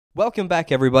Welcome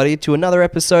back, everybody, to another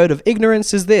episode of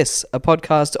Ignorance is This, a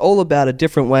podcast all about a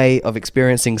different way of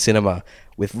experiencing cinema,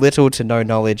 with little to no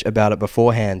knowledge about it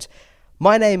beforehand.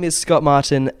 My name is Scott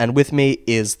Martin, and with me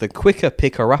is the quicker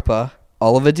picker-upper,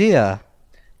 Oliver Deere.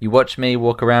 You watch me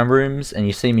walk around rooms and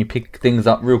you see me pick things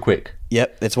up real quick.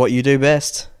 Yep, it's what you do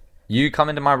best. You come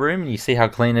into my room and you see how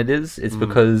clean it is. It's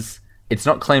because it's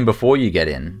not clean before you get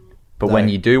in, but when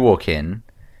you do walk in,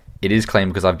 it is clean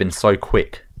because I've been so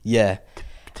quick. Yeah.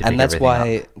 And that's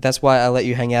why I let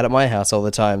you hang out at my house all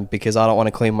the time, because I don't want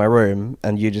to clean my room,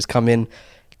 and you just come in,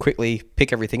 quickly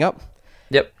pick everything up.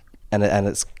 Yep. And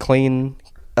it's clean,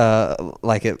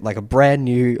 like a brand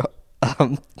new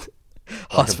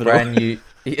hospital.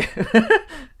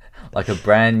 Like a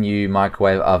brand new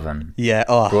microwave oven. Yeah.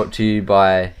 Oh. Brought to you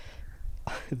by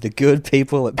the good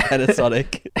people at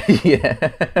Panasonic.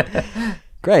 Yeah.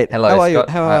 Great. Hello, Scott.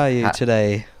 How are you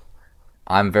today?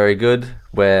 I'm very good.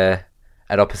 We're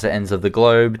at opposite ends of the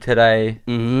globe today.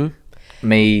 Mm-hmm.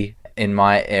 Me in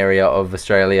my area of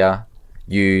Australia,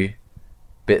 you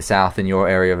bit south in your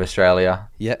area of Australia.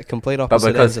 Yeah, complete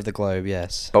opposite ends of the globe,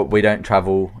 yes. But we don't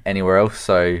travel anywhere else,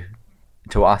 so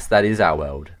to us that is our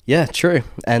world. Yeah, true.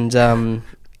 And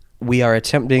we are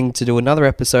attempting to do another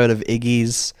episode of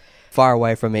Iggy's far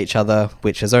away from each other,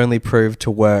 which has only proved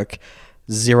to work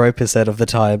 0% of the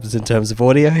times in terms of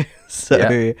audio.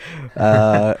 So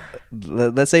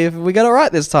let's see if we got it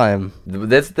right this time.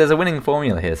 There's a winning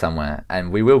formula here somewhere,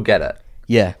 and we will get it.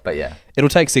 Yeah. But yeah. It'll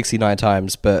take 69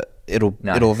 times, but it'll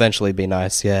eventually be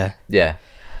nice, yeah. Yeah.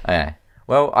 Okay.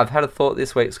 Well, I've had a thought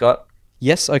this week, Scott.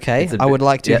 Yes, okay. I would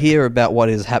like to hear about what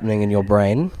is happening in your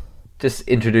brain. Just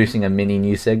introducing a mini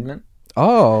new segment.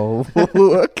 Oh,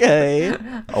 okay.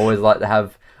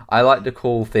 I like to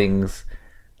call things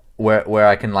where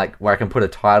I can put a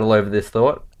title over this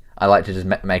thought. I like to just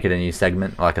make it a new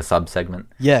segment, like a sub segment.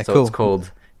 Yeah, so cool.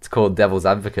 It's called Devil's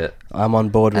Advocate. I'm on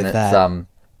board with that. And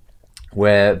it's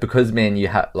where, because me and you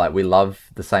we love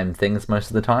the same things most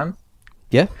of the time.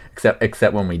 Yeah.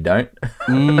 Except when we don't.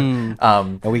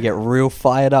 And we get real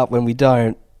fired up when we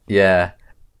don't. Yeah.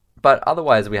 But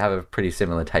otherwise we have a pretty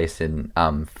similar taste in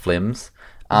films.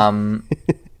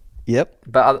 Yep.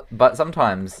 But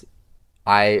sometimes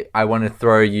I want to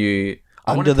throw you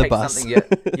under the bus.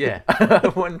 Yeah.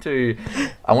 I want to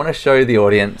show the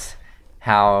audience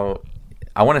how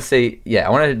I want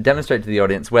to demonstrate to the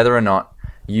audience whether or not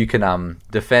you can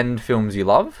defend films you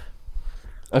love.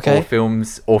 Okay.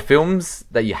 Or films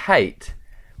that you hate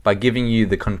by giving you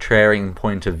the contrarian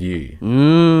point of view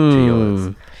to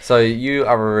yours. So you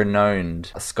are a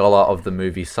renowned scholar of the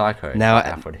movie Psycho by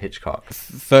Alfred Hitchcock.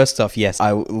 First off, yes,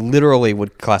 I literally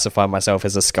would classify myself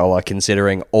as a scholar,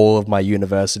 considering all of my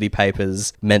university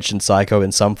papers mention Psycho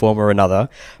in some form or another.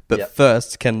 But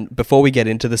first, before we get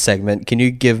into the segment, can you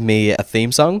give me a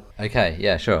theme song? Okay,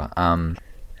 yeah, sure.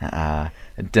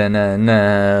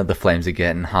 Dun-dun-dun, the flames are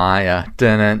getting higher.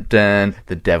 Dun-dun-dun,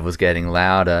 the devil's getting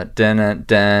louder.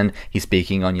 Dun-dun-dun, he's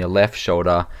speaking on your left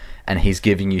shoulder, and he's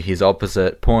giving you his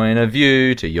opposite point of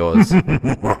view to yours.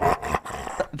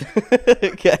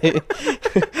 Okay.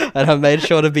 And I made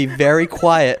sure to be very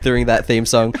quiet during that theme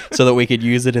song so that we could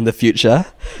use it in the future.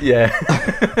 Yeah.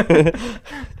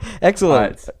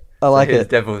 Excellent. Right, I like it.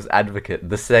 Devil's Advocate,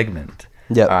 the segment.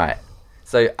 Yep. All right.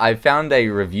 So I found a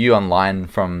review online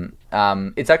from...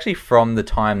 it's actually from the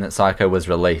time that Psycho was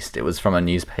released. It was from a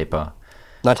newspaper.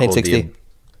 1960.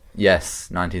 Yes,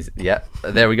 90s. Yeah,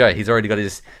 there we go. He's already got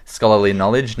his scholarly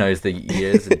knowledge, knows the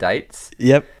years and dates.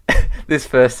 Yep. This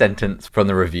first sentence from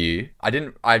the review,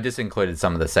 I just included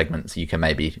some of the segments you can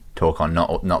maybe talk on,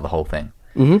 not the whole thing.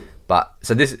 Mm-hmm. But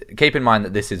so keep in mind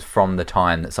that this is from the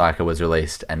time that Psycho was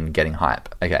released and getting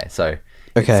hype. Okay, so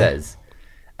it says,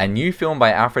 a new film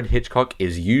by Alfred Hitchcock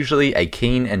is usually a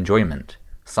keen enjoyment.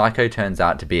 Psycho turns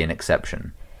out to be an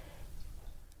exception.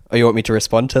 Oh, you want me to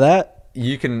respond to that?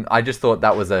 You can. I just thought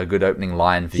that was a good opening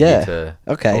line for you to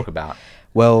talk about.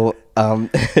 Well,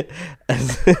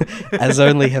 as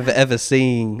only have ever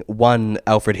seen one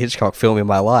Alfred Hitchcock film in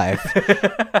my life,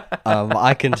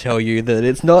 I can tell you that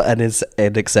it's not an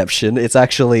exception. It's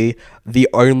actually the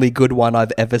only good one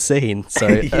I've ever seen. So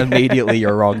immediately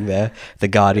you're wrong there. The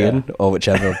Guardian, or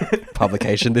whichever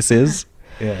publication this is.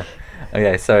 Yeah.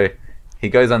 Okay, so he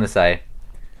goes on to say,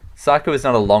 Psycho is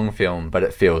not a long film, but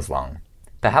it feels long.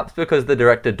 Perhaps because the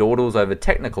director dawdles over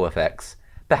technical effects,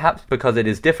 perhaps because it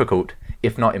is difficult,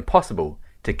 if not impossible,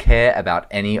 to care about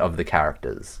any of the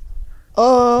characters.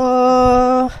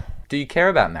 Do you care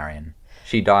about Marion?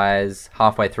 She dies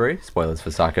halfway through. Spoilers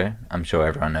for Psycho. I'm sure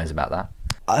everyone knows about that.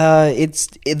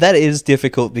 That is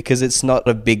difficult because it's not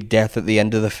a big death at the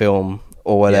end of the film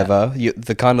or whatever. Yeah.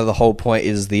 The whole point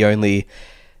is the only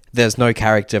there's no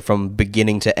character from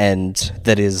beginning to end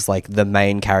that is like the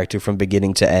main character from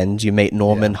beginning to end. You meet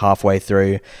Norman halfway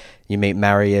through, you meet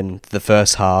Marion the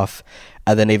first half,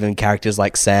 and then even characters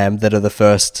like Sam that are the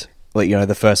first, like, you know,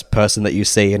 the first person that you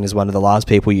see and is one of the last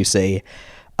people you see,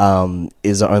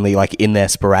 is only like in there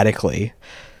sporadically.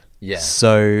 Yeah.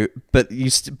 So, but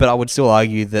I would still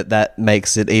argue that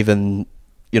makes it even,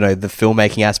 you know, the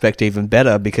filmmaking aspect even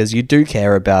better, because you do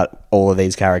care about all of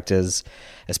these characters,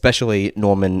 especially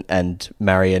Norman and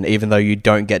Marion, even though you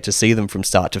don't get to see them from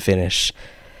start to finish.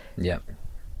 Yeah.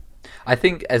 I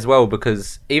think as well,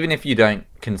 because even if you don't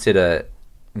consider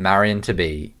Marion to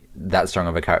be that strong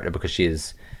of a character, because she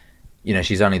is, you know,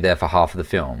 she's only there for half of the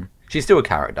film, she's still a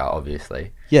character,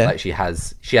 obviously. Yeah. Like, she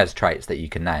has traits that you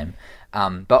can name.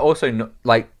 But also,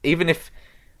 like, even if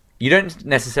you don't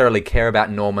necessarily care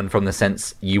about Norman from the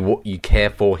sense you care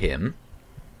for him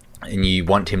and you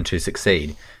want him to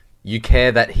succeed, you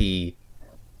care that he,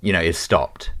 you know, is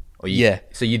stopped.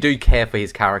 So you do care for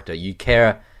his character. You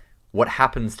care what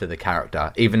happens to the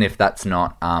character, even if that's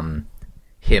not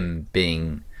him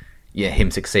being,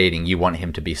 him succeeding. You want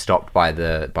him to be stopped by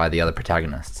the other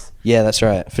protagonists. Yeah, that's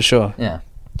right, for sure. Yeah.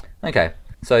 Okay.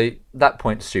 So that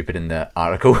point's stupid in the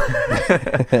article.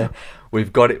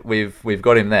 We've got it. We've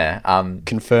got him there.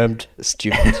 Confirmed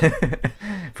stupid.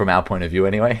 From our point of view,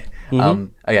 anyway.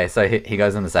 Okay, so he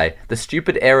goes on to say, the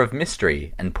stupid air of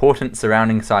mystery and portent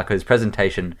surrounding Psycho's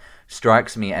presentation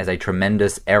strikes me as a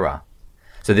tremendous error.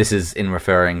 So this is in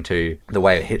referring to the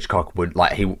way Hitchcock would,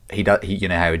 like, he you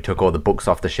know how he took all the books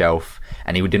off the shelf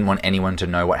and he didn't want anyone to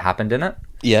know what happened in it.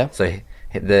 Yeah. So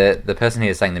the person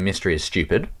here is saying the mystery is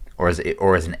stupid, or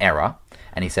as an error,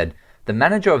 and he said, the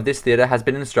manager of this theatre has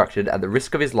been instructed at the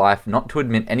risk of his life not to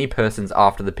admit any persons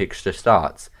after the picture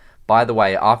starts. By the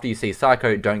way, after you see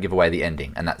Psycho, don't give away the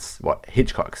ending. And that's what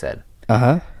Hitchcock said.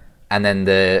 Uh-huh. And then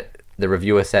the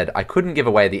reviewer said, I couldn't give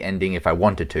away the ending if I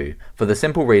wanted to, for the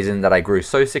simple reason that I grew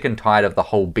so sick and tired of the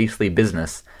whole beastly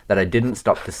business that I didn't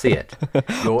stop to see it.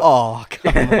 Oh,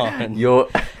 come on.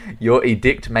 Your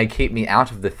edict may keep me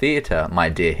out of the theatre, my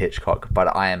dear Hitchcock,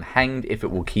 but I am hanged if it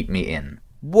will keep me in.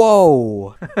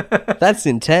 Whoa. That's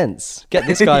intense. Get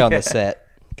this guy on the set,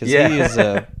 because he is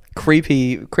a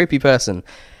creepy person.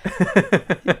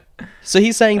 So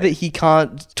he's saying that he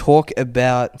can't talk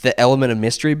about the element of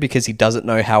mystery because he doesn't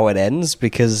know how it ends,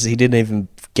 because he didn't even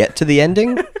get to the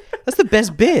ending? That's the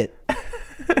best bit.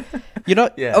 You know,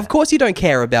 of course you don't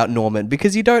care about Norman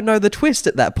because you don't know the twist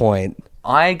at that point.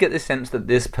 I get the sense that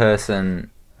this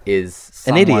person is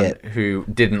someone an idiot who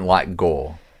didn't like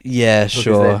gore. Yeah, Because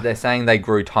sure. they're saying they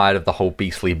grew tired of the whole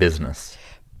beastly business.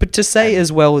 But to say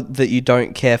as well that you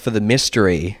don't care for the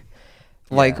mystery,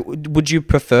 like, would you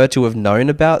prefer to have known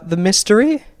about the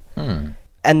mystery? And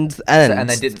they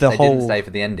didn't stay for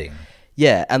the ending.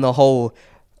 Yeah, and the whole,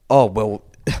 oh, well,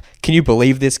 can you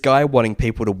believe this guy wanting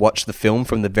people to watch the film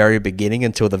from the very beginning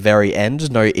until the very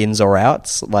end? No ins or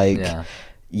outs? Like,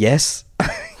 yes,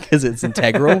 because it's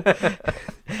integral.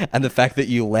 And the fact that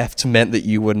you left meant that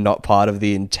you were not part of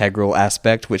the integral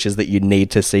aspect, which is that you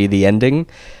need to see the ending.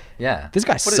 Yeah. This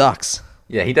guy sucks.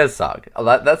 Yeah, he does suck.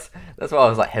 That's why I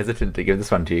was like hesitant to give this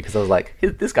one to you, because I was like,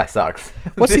 this guy sucks.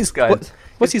 What's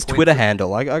his Twitter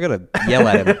handle? I gotta yell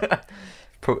at him.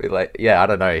 Probably like, I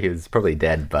don't know. He was probably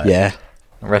dead, but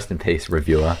rest in peace,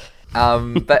 reviewer.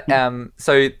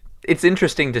 So it's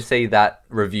interesting to see that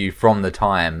review from the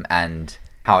time and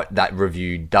how that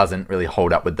review doesn't really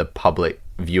hold up with the public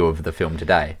view of the film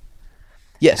today.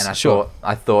 Yes, and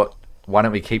I thought, why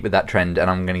don't we keep with that trend? And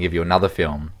I'm going to give you another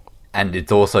film. And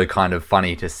it's also kind of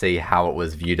funny to see how it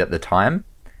was viewed at the time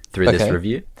through this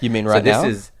review. You mean right now?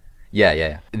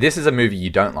 This is a movie you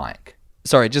don't like.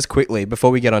 Sorry, just quickly,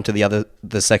 before we get on to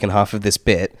the second half of this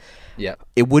bit,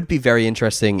 it would be very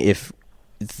interesting if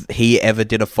he ever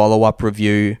did a follow-up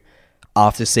review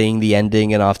after seeing the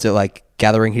ending and after, like,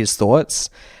 gathering his thoughts.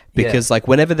 Because, like,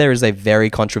 whenever there is a very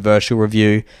controversial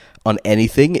review on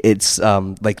anything, it's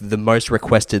like the most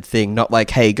requested thing. Not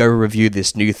like, hey, go review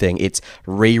this new thing. It's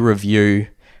re-review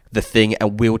the thing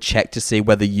and we'll check to see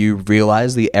whether you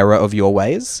realize the error of your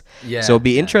ways. So it'd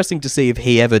be interesting to see if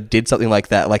he ever did something like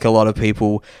that. Like, a lot of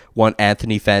people want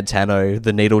Anthony Fantano,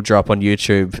 the needle drop on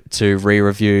YouTube, to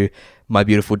re-review My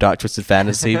Beautiful Dark Twisted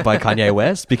Fantasy by Kanye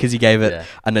West, because he gave it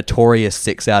a notorious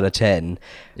 6 out of 10.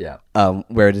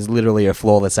 Where it is literally a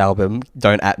flawless album.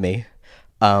 Don't at me.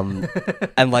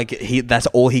 And like that's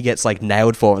all he gets like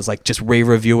nailed for. Is like, just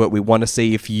re-review it. We want to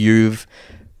see if you've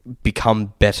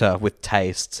become better with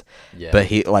taste. But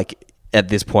he, like, at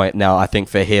this point now, I think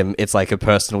for him it's like a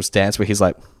personal stance where he's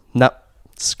like, nah,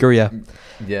 screw ya.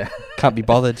 Can't be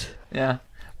bothered.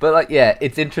 But like, yeah,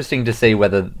 it's interesting to see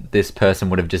whether this person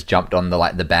would have just jumped on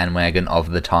the bandwagon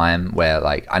of the time, where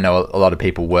like I know a lot of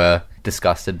people were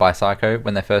disgusted by Psycho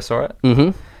when they first saw it.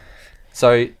 Mm-hmm.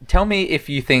 So tell me if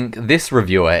you think this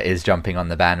reviewer is jumping on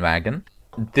the bandwagon.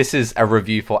 This is a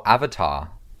review for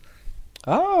Avatar.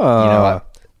 Oh.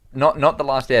 You know, not The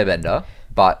Last Airbender,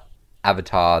 but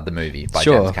Avatar the movie by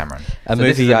James Cameron. A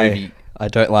movie I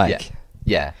don't like.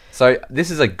 Yeah. So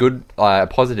this is a good,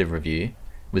 positive review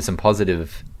with some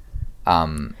positive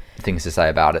things to say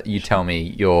about it. You tell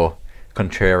me your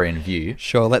contrarian view.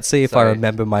 Sure, let's see if I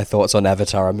remember my thoughts on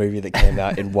Avatar, a movie that came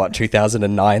out in,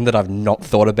 2009, that I've not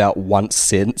thought about once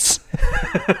since.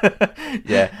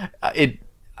 Yeah.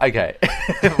 Okay.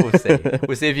 We'll see.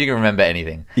 We'll see if you can remember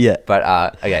anything. Yeah.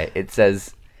 But, okay, it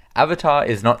says, Avatar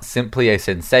is not simply a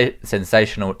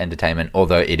sensational entertainment,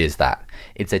 although it is that.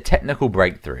 It's a technical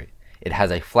breakthrough. It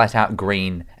has a flat-out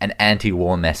green and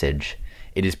anti-war message.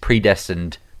 It is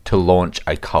predestined to launch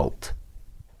a cult.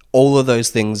 All of those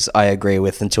things I agree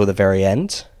with until the very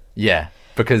end. Yeah,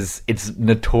 because it's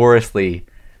notoriously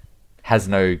has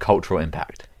no cultural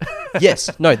impact. Yes,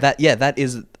 no, that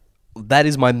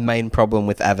is my main problem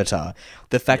with Avatar.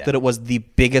 The fact that it was the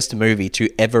biggest movie to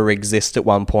ever exist at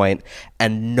one point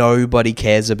and nobody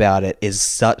cares about it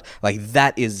is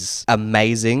that is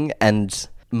amazing and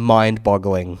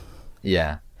mind-boggling.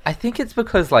 Yeah. I think it's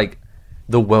because like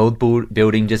the world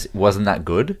building just wasn't that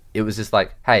good. It was just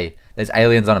like, hey, there's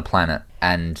aliens on a planet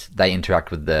and they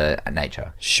interact with the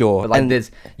nature. Sure. But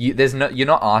like you're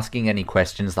not asking any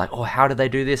questions like, oh, how did they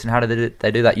do this and how did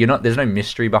they do that? There's no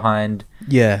mystery behind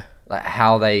like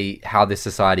how this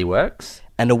society works.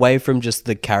 And away from just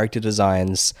the character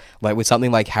designs, like with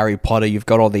something like Harry Potter, you've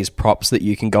got all these props that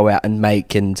you can go out and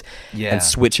make and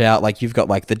switch out. Like you've got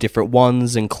like the different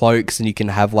wands and cloaks, and you can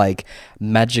have like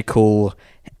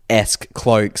magical-esque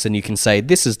cloaks, and you can say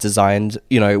this is designed,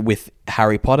 with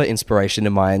Harry Potter inspiration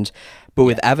in mind. But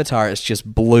with Avatar, it's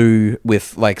just blue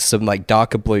with like some like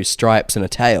darker blue stripes and a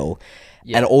tail,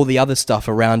 and all the other stuff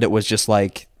around it was just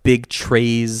like big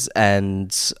trees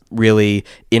and really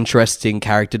interesting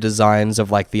character designs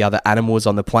of like the other animals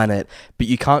on the planet, but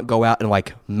you can't go out and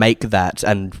like make that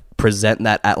and present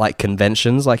that at like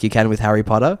conventions like you can with Harry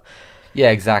Potter.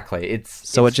 Yeah, exactly. It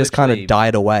just kind of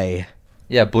died away.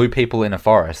 Yeah, blue people in a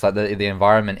forest. Like the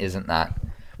environment isn't that.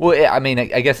 Well, I mean,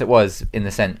 I guess it was in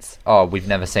the sense, we've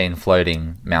never seen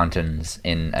floating mountains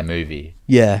in a movie.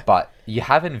 Yeah. But you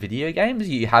have in video games,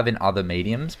 you have in other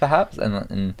mediums perhaps,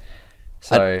 and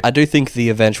so I do think the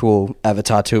eventual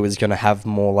Avatar 2 is going to have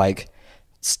more like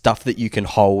stuff that you can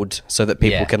hold so that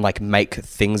people can like make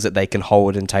things that they can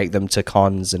hold and take them to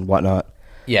cons and whatnot.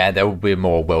 Yeah, there will be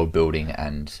more world building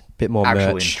and bit more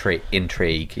actual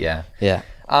intrigue. Yeah. Yeah.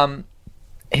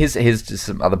 Here's just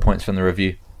some other points from the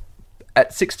review.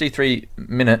 At 63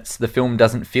 minutes, the film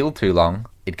doesn't feel too long.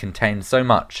 It contains so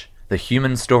much. The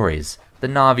human stories, the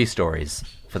Na'vi stories,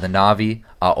 for the Na'vi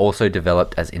are also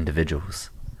developed as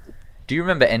individuals. Do you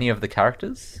remember any of the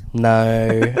characters?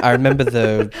 No, I remember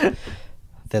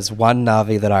there's one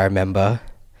Na'vi that I remember,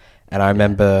 and I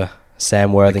remember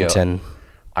Sam Worthington.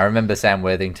 I remember Sam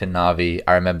Worthington Na'vi.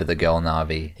 I remember the girl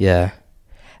Na'vi. Yeah,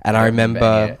 and I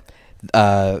remember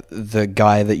the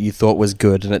guy that you thought was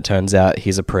good, and it turns out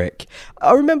he's a prick.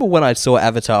 I remember when I saw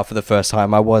Avatar for the first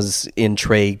time, I was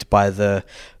intrigued by the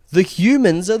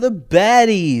humans are the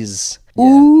baddies. Yeah.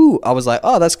 Ooh, I was like,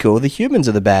 oh, that's cool. The humans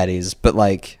are the baddies, but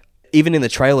like, even in the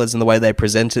trailers and the way they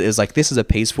present it, is like, this is a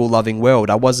peaceful, loving world.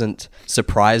 I wasn't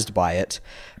surprised by it.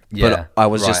 But I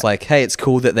was just like, hey, it's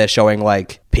cool that they're showing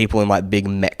like people in like big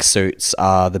mech suits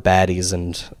are the baddies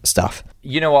and stuff.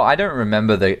 You know what? I don't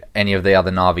remember any of the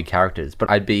other Na'vi characters, but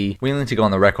I'd be willing to go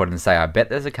on the record and say I bet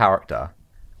there's a character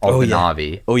of the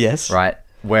Na'vi. Oh, yes. Right?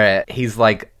 Where he's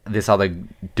like this other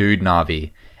dude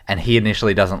Na'vi, and he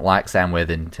initially doesn't like Sam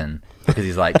Worthington because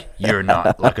he's like, you're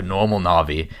not like a normal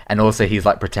Na'vi, and also he's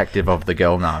like protective of the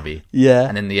girl Na'vi. Yeah.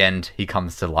 And in the end, he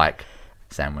comes to like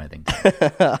Sam Worthington.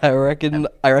 I reckon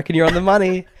you're on the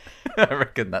money. I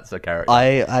reckon that's a character.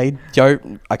 I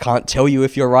can't tell you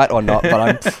if you're right or not, but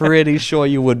I'm pretty sure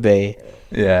you would be.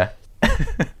 Yeah.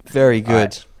 Very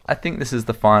good. I think this is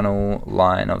the final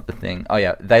line of the thing. Oh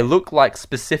yeah, they look like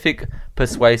specific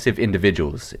persuasive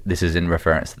individuals. This is in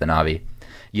reference to the Na'vi.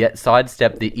 Yet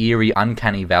sidestep the eerie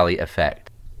uncanny valley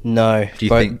effect. No. Do you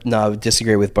think? No, I would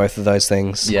disagree with both of those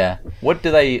things. Yeah. What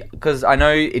do they... Because I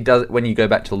know it does... When you go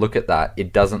back to look at that,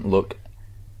 it doesn't look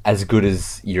as good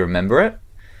as you remember it.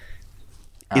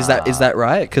 Is that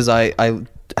right? Because I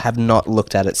have not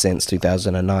looked at it since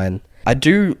 2009. I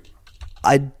do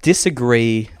I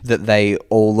disagree that they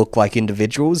all look like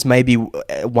individuals. Maybe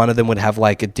one of them would have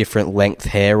like a different length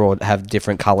hair or have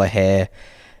different color hair,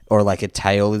 or like a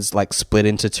tail is like split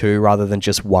into two rather than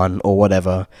just one or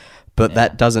whatever. But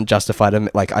that doesn't justify them.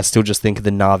 Like, I still just think of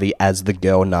the Na'vi as the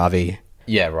girl Na'vi.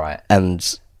 Yeah, right.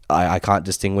 And I can't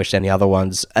distinguish any other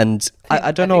ones. And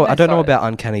I don't know about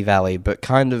Uncanny Valley, but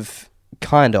kind of,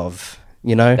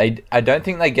 you know? I don't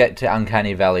think they get to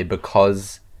Uncanny Valley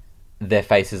because their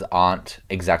faces aren't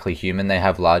exactly human. They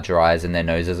have larger eyes and their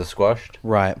noses are squashed.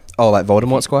 Right. Oh, like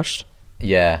Voldemort squashed?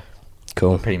 Yeah.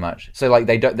 Cool. Pretty much. So, like,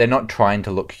 they're not trying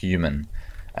to look human,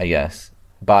 I guess.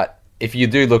 But if you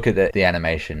do look at the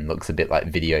animation, it looks a bit like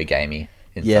video gamey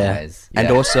in some ways.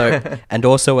 Yeah. And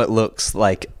also it looks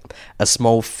like a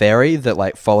small fairy that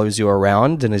like follows you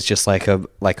around and is just like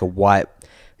a white,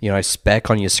 you know,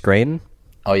 speck on your screen.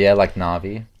 Oh yeah, like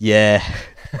Na'vi. Yeah.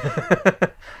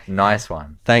 Nice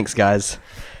one. Thanks, guys.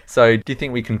 So, do you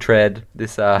think we can tread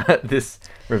this this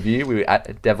review? We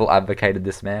devil advocated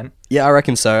this man. Yeah, I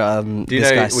reckon so. Would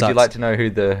you like to know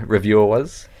who the reviewer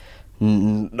was?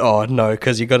 Oh no,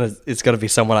 because it's gonna be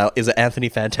someone else. Is it Anthony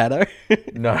Fantano?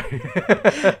 No.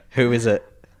 Who is it?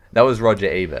 That was Roger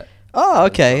Ebert. Oh,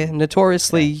 okay.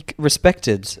 Notoriously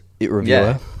respected reviewer.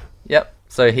 Yeah. Yep.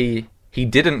 So he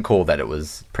didn't call that it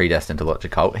was predestined to launch a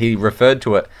cult. He referred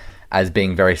to it as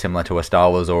being very similar to a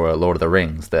Star Wars or a Lord of the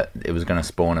Rings, that it was going to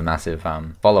spawn a massive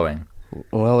following.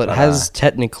 Well, it has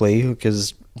technically,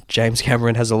 because James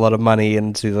Cameron has a lot of money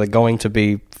and they're going to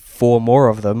be 4 more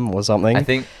of them or something.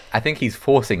 I think he's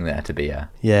forcing there to be a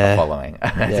following.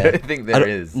 I don't think there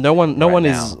is. No one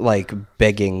is like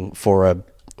begging for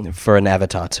an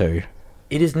Avatar 2.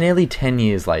 It is nearly 10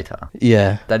 years later.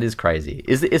 Yeah. That is crazy.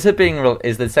 Is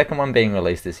the second one being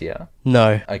released this year?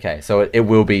 No. Okay, so it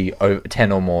will be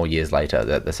 10 or more years later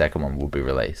that the second one will be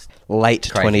released. Late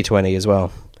 2020 as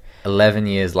well. 11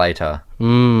 years later.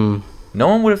 No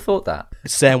one would have thought that.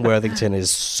 Sam Worthington is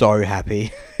so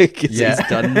happy because he's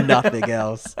done nothing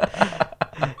else.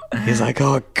 He's like,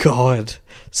 oh God,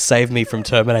 save me from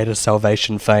Terminator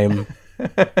Salvation fame.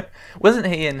 Wasn't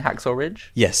he in Hacksaw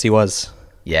Ridge? Yes, he was.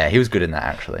 Yeah, he was good in that,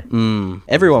 actually.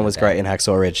 Everyone was great in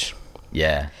Hacksaw Ridge.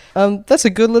 Yeah. That's a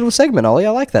good little segment, Ollie.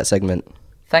 I like that segment.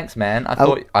 Thanks, man.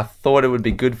 I thought it would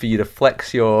be good for you to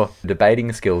flex your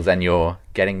debating skills and your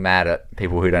getting mad at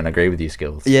people who don't agree with you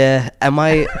skills. Yeah. Am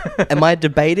I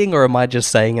debating, or am I just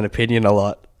saying an opinion a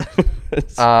lot?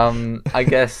 I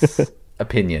guess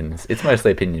opinions. It's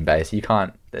mostly opinion based. You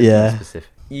can't. Yeah. Specific.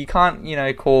 You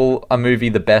can't, call a movie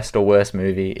the best or worst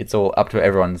movie. It's all up to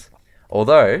everyone's.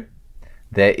 Although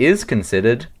there is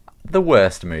considered the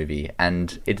worst movie,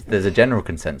 and there's a general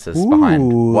consensus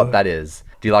behind what that is.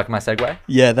 Do you like my segue?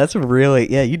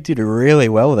 Yeah, you did really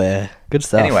well there. Good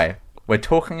stuff. Anyway, we're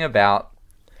talking about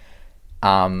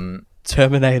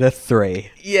Terminator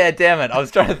 3. Yeah, damn it. I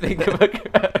was trying to think of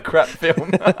a crap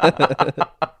film.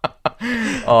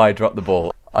 Oh, I dropped the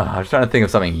ball. I was trying to think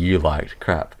of something you liked.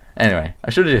 Crap. Anyway,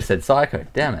 I should have just said Psycho.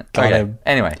 Damn it. Okay.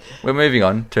 Anyway, we're moving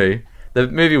on to the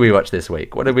movie we watched this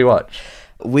week. What did we watch?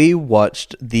 We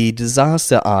watched The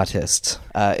Disaster Artist.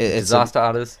 It's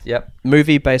Artist, yep.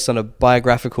 Movie based on a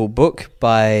biographical book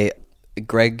by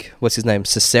Greg, what's his name?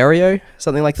 Cesario?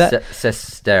 Something like that?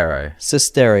 Sesterio.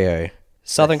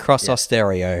 Southern Cross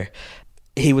Austereo.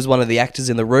 He was one of the actors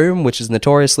in The Room, which is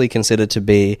notoriously considered to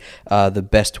be the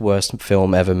best, worst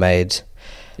film ever made.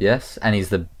 Yes, and he's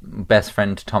the best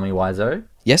friend to Tommy Wiseau.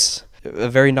 Yes. A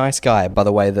very nice guy, by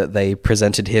the way that they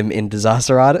presented him in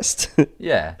Disaster Artist.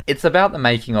 Yeah. It's about the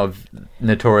making of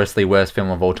notoriously worst film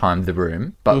of all time, The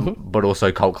Room, but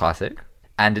also cult classic.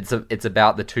 And it's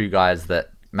about the two guys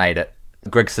that made it.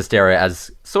 Greg Sestero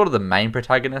as sort of the main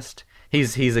protagonist.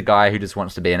 He's a guy who just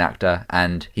wants to be an actor,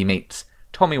 and he meets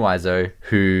Tommy Wiseau,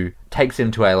 who takes him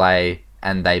to LA,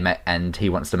 and he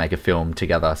wants to make a film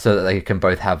together so that they can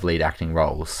both have lead acting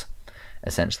roles,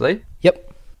 essentially. Yep.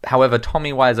 However,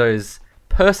 Tommy Wiseau's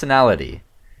personality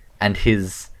and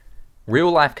his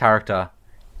real-life character,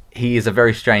 he is a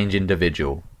very strange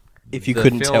individual. If you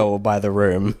couldn't tell by The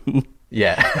Room.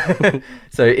 Yeah.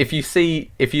 So if you've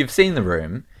seen The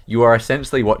Room, you are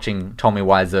essentially watching Tommy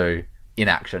Wiseau in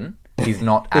action. He's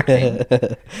not acting.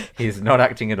 He's not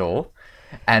acting at all.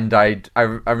 And I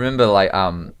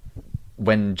remember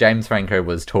when James Franco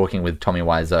was talking with Tommy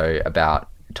Wiseau about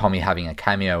Tommy having a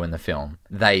cameo in the film,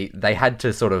 they had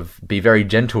to sort of be very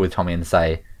gentle with Tommy and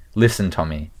say, listen,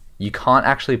 Tommy, you can't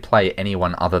actually play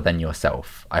anyone other than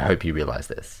yourself. I hope you realize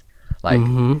this.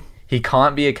 He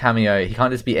can't be a cameo. He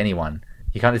can't just be anyone.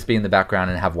 He can't just be in the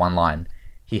background and have one line.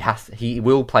 He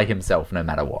will play himself no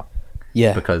matter what.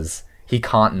 Yeah. Because he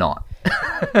can't not.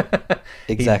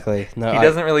 Exactly. He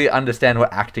doesn't really understand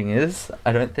what acting is,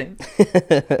 I don't think.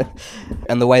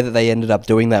 And the way that they ended up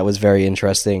doing that was very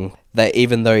interesting. That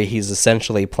even though he's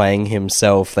essentially playing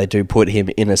himself, they do put him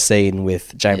in a scene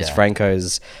with James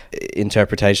Franco's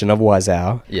interpretation of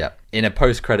Wiseau. Yeah, in a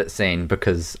post-credit scene,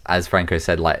 because as Franco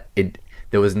said, like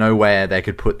there was no way they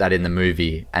could put that in the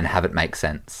movie and have it make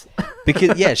sense.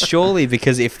 Because surely,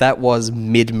 because if that was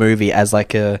mid-movie as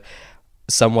like a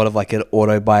somewhat of like an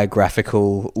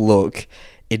autobiographical look,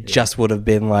 it just would have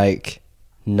been like,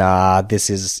 nah, this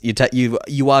is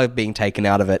you are being taken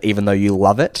out of it, even though you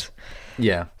love it.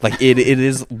 Yeah, like it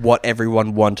is what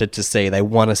everyone wanted to see. They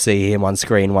want to see him on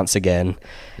screen once again.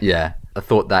 Yeah, I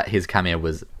thought that his cameo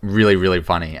was really, really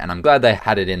funny, and I'm glad they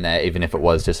had it in there, even if it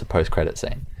was just a post-credit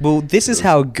scene. Well, this is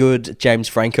how good James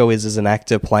Franco is as an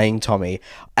actor playing Tommy.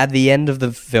 At the end of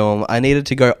the film, I needed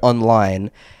to go online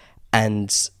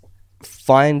and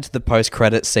find the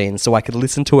post-credit scene so I could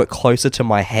listen to it closer to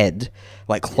my head,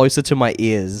 like closer to my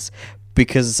ears,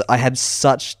 because I had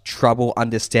such trouble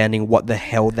understanding what the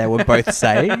hell they were both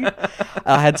saying.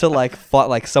 I had to like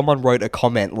someone wrote a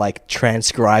comment like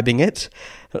transcribing it.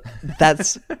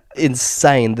 That's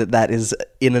insane that is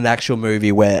in an actual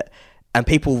movie and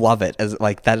people love it as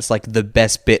like that's like the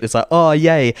best bit. It's like, oh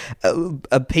yay,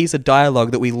 a piece of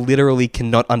dialogue that we literally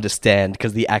cannot understand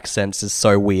because the accents is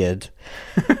so weird.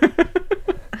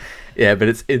 Yeah, but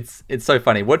it's so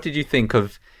funny. What did you think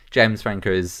of James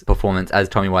Franco's performance as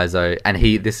Tommy Wiseau? And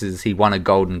he won a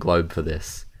Golden Globe for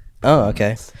this. Oh,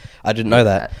 okay. I didn't know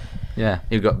that. Yeah,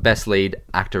 he got Best Lead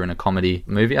Actor in a Comedy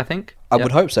Movie, I think. I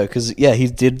would hope so, because, he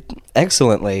did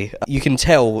excellently. You can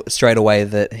tell straight away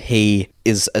that he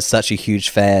is such a huge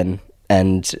fan,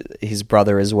 and his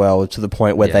brother as well, to the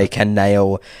point where they can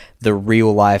nail the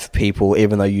real-life people,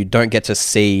 even though you don't get to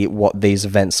see what these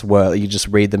events were. You just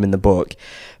read them in the book.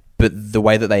 But the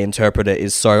way that they interpret it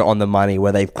is so on the money,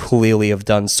 where they clearly have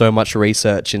done so much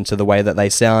research into the way that they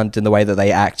sound and the way that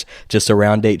they act just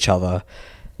around each other.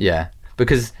 Yeah,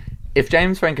 because if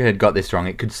James Franco had got this wrong,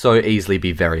 it could so easily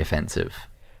be very offensive.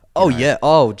 Oh, yeah.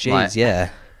 Oh, geez, yeah.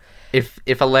 If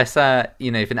a lesser,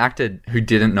 if an actor who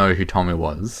didn't know who Tommy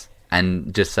was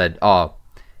and just said, oh,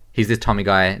 he's this Tommy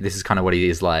guy, this is kind of what he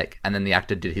is like, and then the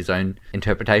actor did his own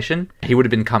interpretation, he would have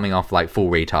been coming off like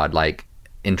full retard, like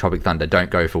in Tropic Thunder, don't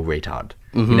go full retard.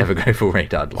 You never go full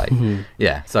retard. Like,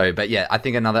 I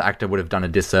think another actor would have done a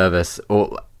disservice,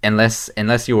 or unless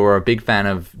you were a big fan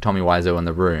of Tommy Wiseau in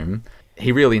The Room,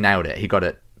 he really nailed it. He got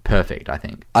it perfect, I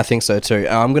think. I think so too.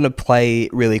 I'm going to play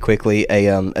really quickly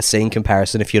a scene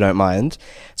comparison, if you don't mind,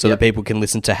 so that people can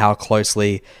listen to how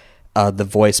closely the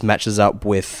voice matches up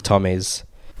with Tommy's.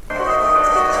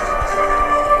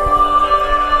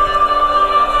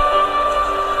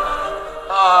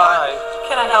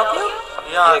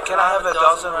 Yeah, can I have a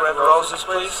dozen red roses,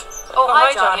 please? Oh,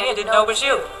 hi, Johnny. I didn't know it was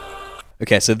you.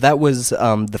 Okay, so that was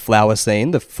the flower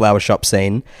scene, the flower shop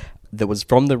scene, that was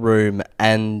from The Room,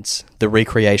 and the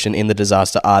recreation in The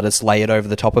Disaster Artist layered over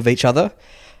the top of each other.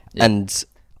 Yep. And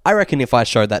I reckon if I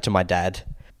showed that to my dad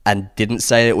and didn't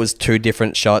say it was two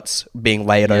different shots being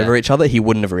layered over each other, he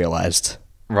wouldn't have realised.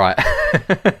 Right.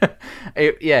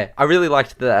 I really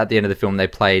liked that at the end of the film they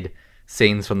played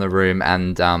scenes from The Room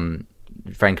and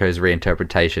Franco's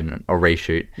reinterpretation or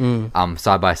reshoot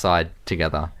side by side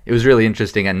together. It was really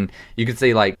interesting, and you could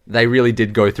see like they really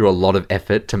did go through a lot of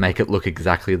effort to make it look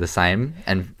exactly the same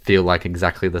and feel like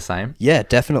exactly the same. Yeah,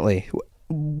 definitely.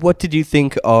 What did you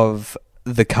think of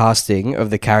the casting of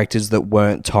the characters that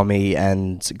weren't Tommy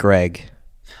and Greg?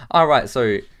 All right,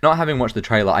 so not having watched the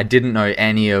trailer, I didn't know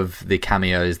any of the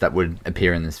cameos that would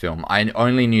appear in this film. I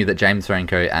only knew that James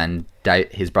Franco and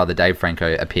his brother Dave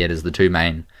Franco appeared as the two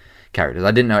main characters.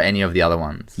 I didn't know any of the other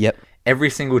ones. Yep. Every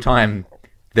single time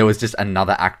there was just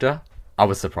another actor, I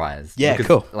was surprised. Yeah,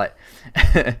 cool. Like,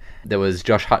 there was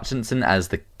Josh Hutcherson as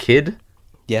the kid.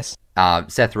 Yes.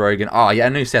 Seth Rogen. Oh, yeah, I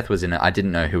knew Seth was in it. I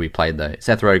didn't know who he played, though.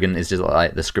 Seth Rogen is just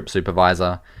like the script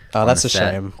supervisor. Oh, that's a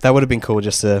shame. That would have been cool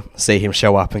just to see him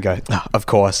show up and go, oh, of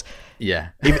course. Yeah.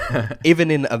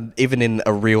 even in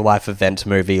a real life event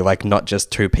movie, like not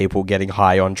just two people getting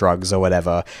high on drugs or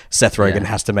whatever, Seth Rogen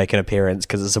has to make an appearance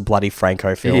because it's a bloody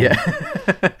Franco film.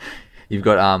 Yeah. You've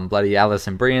got bloody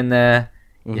Alison Brie in there.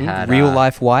 Mm-hmm. You had real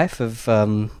life wife of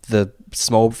the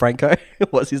small Franco.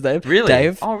 What's his name? Really?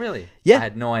 Dave. Oh, really? Yeah. I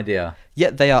had no idea.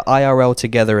 Yeah, they are IRL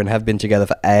together and have been together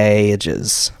for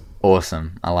ages.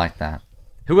 Awesome. I like that.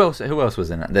 Who else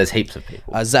was in it? There's heaps of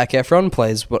people. Zac Efron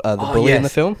plays the bully in the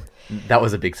film. That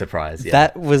was a big surprise, yeah.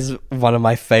 That was one of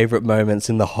my favourite moments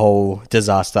in the whole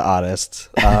Disaster Artist.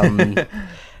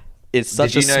 it's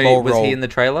such Did you a know, small was role. he in the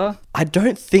trailer? I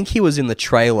don't think he was in the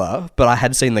trailer, but I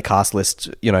had seen the cast list,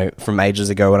 from ages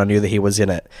ago, and I knew that he was in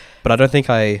it. But I don't think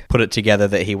I put it together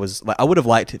that he was... Like, I would have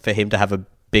liked for him to have a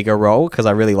bigger role, because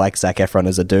I really like Zac Efron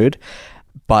as a dude.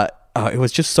 But it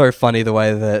was just so funny the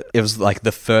way that it was like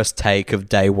the first take of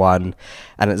day one,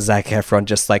 and it's Zac Efron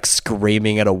just like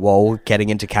screaming at a wall, getting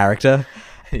into character.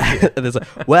 Yeah. And it's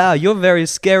like, wow, you're a very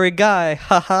scary guy.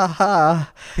 Ha ha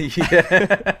ha.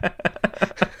 Yeah.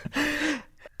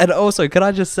 And also, can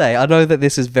I just say, I know that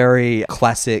this is very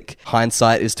classic,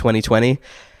 hindsight is 2020,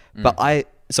 but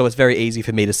so it's very easy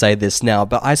for me to say this now,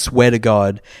 but I swear to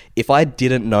God, if I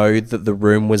didn't know that The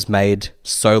Room was made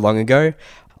so long ago,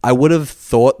 I would have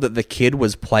thought that the kid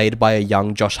was played by a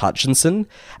young Josh Hutcherson,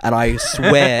 and I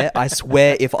swear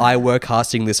if I were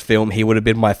casting this film, he would have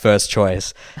been my first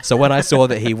choice. So when I saw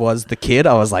that he was the kid,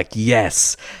 I was like,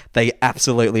 yes, they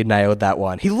absolutely nailed that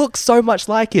one. He looks so much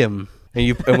like him.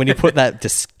 And when you put that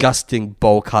disgusting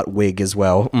bowl cut wig as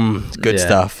well, good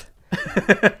stuff.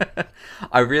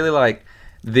 I really like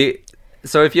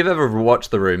so if you've ever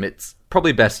watched The Room, it's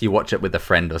probably best you watch it with a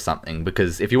friend or something,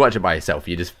 because if you watch it by yourself,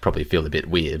 you just probably feel a bit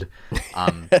weird.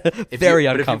 Very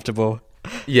uncomfortable.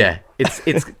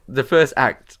 It's the first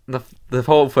act, the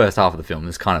whole first half of the film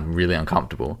is kind of really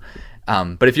uncomfortable.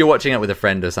 But if you're watching it with a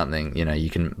friend or something, you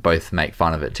can both make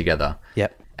fun of it together.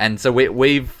 Yep. And so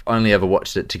we've only ever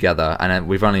watched it together, and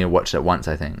we've only watched it once,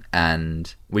 I think.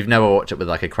 And we've never watched it with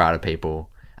like a crowd of people.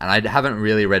 And I haven't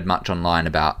really read much online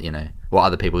about, what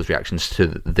other people's reactions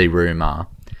to The Room are.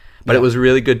 But it was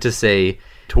really good to see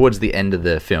towards the end of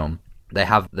the film, they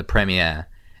have the premiere,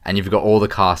 and you've got all the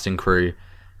cast and crew.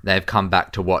 They've come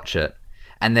back to watch it.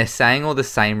 And they're saying all the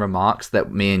same remarks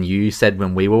that me and you said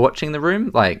when we were watching The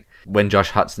Room. Like when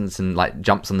Josh Hutcherson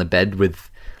jumps on the bed with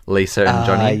Lisa and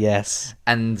Johnny. Yes.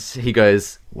 And he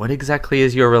goes, what exactly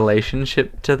is your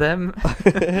relationship to them?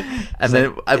 And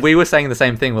then we were saying the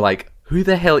same thing. We're like, who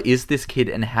the hell is this kid,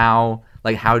 and how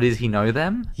does he know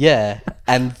them? Yeah.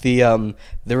 And the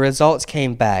results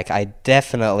came back. I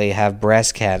definitely have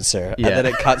breast cancer. Yeah. And then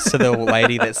it cuts to the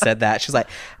lady that said that. She's like,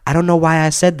 I don't know why I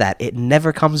said that. It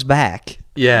never comes back.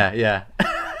 Yeah.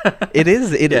 It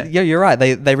is. Yeah, you're right.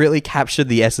 They really captured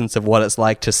the essence of what it's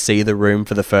like to see The Room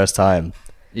for the first time.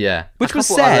 Yeah. Which was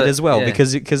sad as well,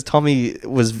 because Tommy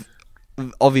was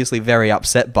obviously very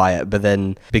upset by it, but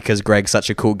then because Greg's such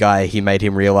a cool guy, he made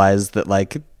him realize that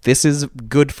this is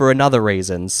good for another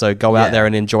reason. So go out there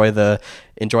and enjoy the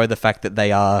fact that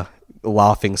they are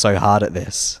laughing so hard at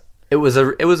this. It was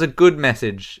a good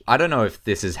message. I don't know if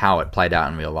this is how it played out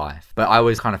in real life, but I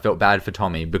always kind of felt bad for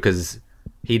Tommy because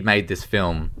he'd made this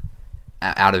film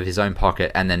out of his own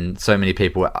pocket, and then so many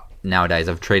people nowadays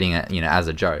are treating it, as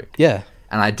a joke. Yeah.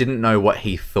 And I didn't know what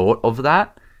he thought of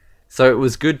that. So it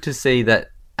was good to see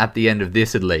that at the end of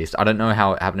this, at least, I don't know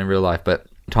how it happened in real life, but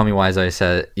Tommy Wiseau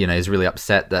said, is really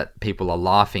upset that people are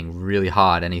laughing really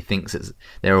hard, and he thinks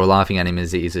they're all laughing at him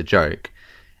as he's a joke.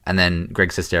 And then Greg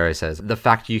Sestero says, the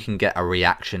fact you can get a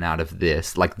reaction out of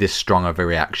this, like this strong of a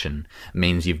reaction,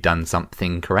 means you've done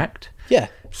something correct. Yeah,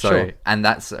 sure. And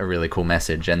that's a really cool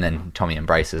message. And then Tommy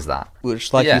embraces that.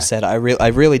 Which, like you said, I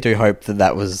really do hope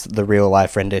that was the real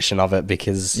life rendition of it,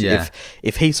 because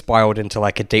if he spiraled into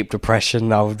a deep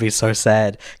depression, I would be so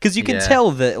sad. Because you can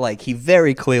tell that he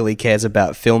very clearly cares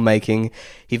about filmmaking.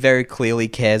 He very clearly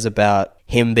cares about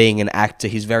him being an actor.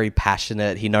 He's very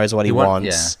passionate. He knows what he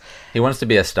wants. Yeah. He wants to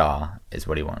be a star, is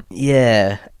what he wants.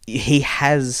 Yeah. He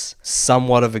has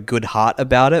somewhat of a good heart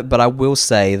about it, but I will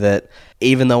say that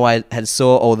even though I had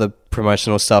saw all the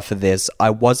promotional stuff for this, I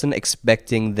wasn't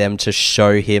expecting them to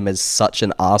show him as such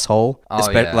an asshole.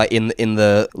 In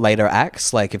the later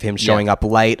acts, of him showing up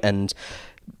late and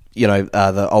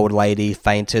the old lady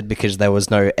fainted because there was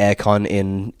no aircon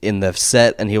in the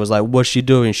set, and he was like, "What's she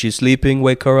doing? She's sleeping.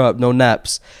 Wake her up. No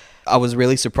naps." I was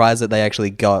really surprised that they actually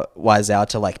got Wiseau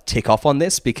to tick off on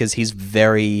this, because he's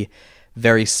very,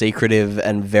 very secretive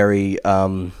and very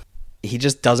he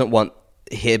just doesn't want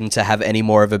him to have any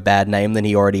more of a bad name than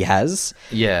he already has.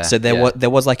 Yeah. So there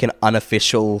was an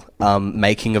unofficial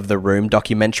making of The Room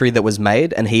documentary that was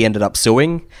made, and he ended up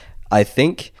suing, I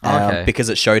think, because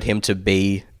it showed him to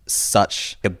be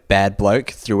such a bad bloke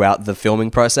throughout the filming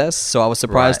process. So I was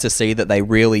surprised to see that they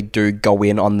really do go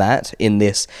in on that in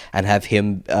this and have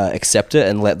him accept it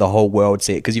and let the whole world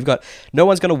see it. Because no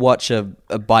one's going to watch a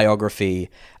biography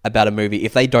about a movie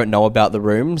if they don't know about The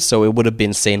Room, so it would have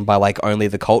been seen by only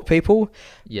the cult people.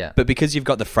 Yeah. But because you've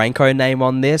got the Franco name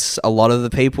on this, a lot of the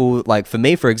people, for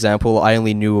me, for example, I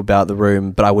only knew about The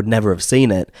Room, but I would never have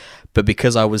seen it. But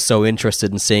because I was so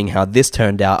interested in seeing how this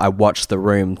turned out, I watched The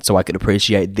Room so I could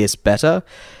appreciate this better.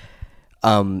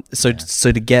 So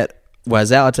to get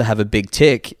Wiseau to have a big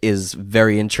tick is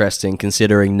very interesting,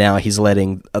 considering now he's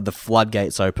letting the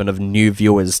floodgates open of new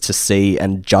viewers to see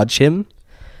and judge him.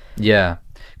 Yeah,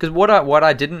 because what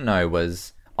I didn't know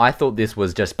was I thought this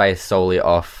was just based solely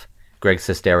off Greg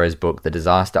Sestero's book, The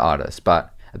Disaster Artist,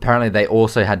 but apparently they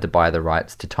also had to buy the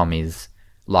rights to Tommy's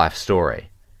life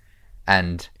story.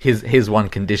 And his one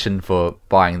condition for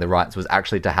buying the rights was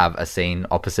actually to have a scene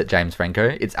opposite James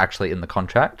Franco. It's actually in the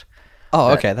contract.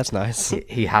 Oh, okay, that's nice.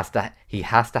 He has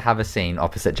to have a scene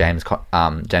opposite James Franco,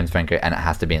 and it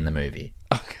has to be in the movie.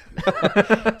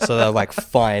 So they're like,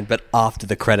 fine, but after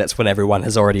the credits when everyone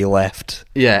has already left.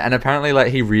 Yeah, and apparently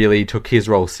like he really took his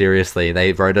role seriously.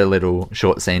 They wrote a little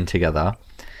short scene together,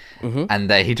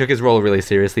 and he took his role really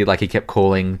seriously. Like he kept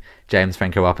calling James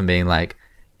Franco up and being like,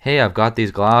 "Hey, I've got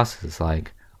these glasses.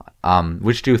 Like,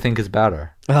 which do you think is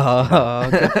better?" Oh,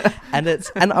 okay.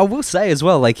 and I will say as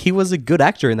well, like he was a good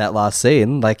actor in that last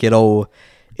scene. Like it all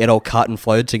cut and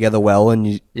flowed together well,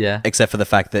 and except for the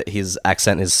fact that his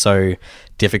accent is so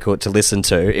difficult to listen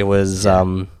to, it was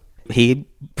he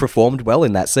performed well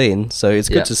in that scene. So it's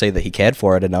good to see that he cared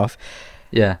for it enough.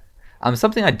 Yeah.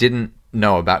 Something I didn't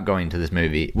know about going to this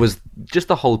movie was just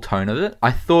the whole tone of it.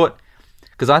 I thought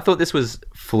this was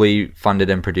fully funded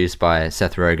and produced by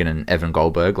Seth Rogen and Evan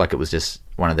Goldberg, like it was just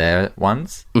one of their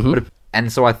ones.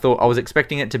 And so I was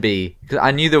expecting it to be, because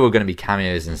I knew there were going to be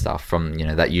cameos and stuff from,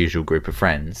 that usual group of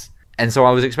friends. And so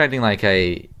I was expecting like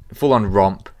a full-on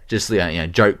romp, just,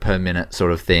 joke per minute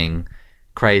sort of thing,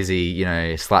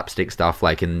 crazy, slapstick stuff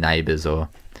like in Neighbours or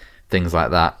things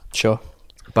like that. Sure.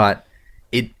 But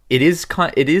it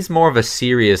is more of a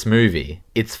serious movie.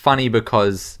 It's funny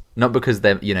because... Not because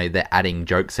they're adding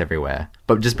jokes everywhere,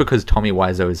 but just because Tommy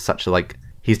Wiseau is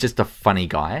he's just a funny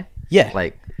guy. Yeah,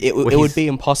 like it would be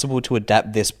impossible to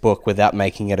adapt this book without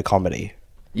making it a comedy.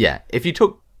 Yeah, if you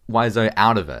took Wiseau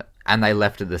out of it and they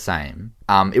left it the same,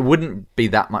 it wouldn't be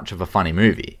that much of a funny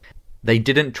movie. They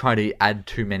didn't try to add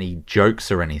too many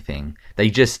jokes or anything. They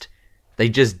just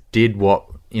did what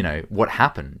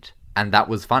happened, and that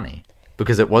was funny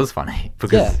because it was funny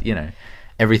because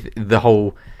everything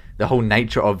the whole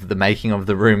nature of the making of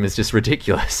The Room is just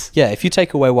ridiculous. Yeah, if you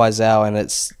take away Wiseau and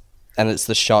it's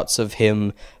the shots of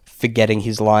him forgetting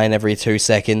his line every 2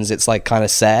 seconds, it's like kind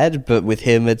of sad, but with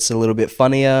him it's a little bit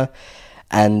funnier,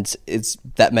 and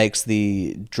that makes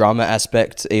the drama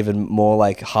aspect even more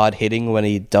like hard hitting when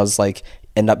he does like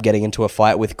end up getting into a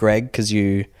fight with Greg, because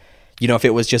if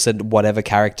it was just a whatever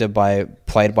character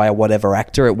played by a whatever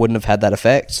actor, it wouldn't have had that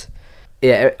effect.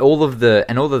 Yeah, all of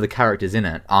the characters in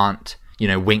it aren't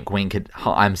wink, wink,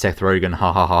 I'm Seth Rogen,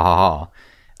 ha, ha, ha, ha, ha.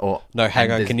 Or, no,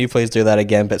 hang on, can you please do that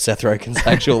again, but Seth Rogen's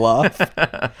actual laugh?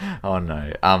 Oh,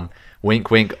 no.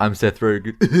 Wink, wink, I'm Seth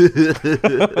Rogen.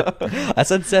 I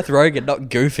said Seth Rogen, not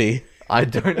Goofy. I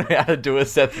don't know how to do a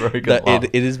Seth Rogen laugh.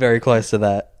 It is very close to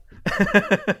that.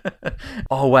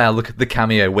 Oh, wow, look at the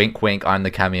cameo. Wink, wink, I'm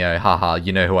the cameo. Ha, ha,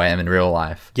 you know who I am in real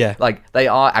life. Yeah. Like, they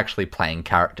are actually playing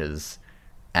characters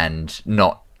and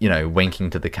not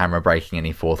winking to the camera, breaking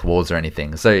any fourth walls or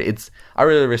anything. So I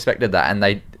really respected that,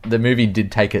 and the movie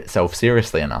did take itself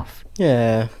seriously enough.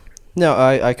 Yeah. No,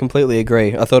 I completely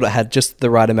agree. I thought it had just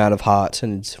the right amount of heart,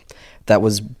 and that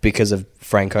was because of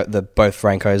both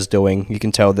Francos doing. You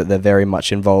can tell that they're very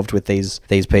much involved with these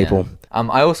people. Yeah.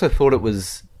 I also thought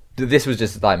this was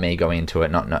just like me going into it,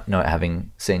 not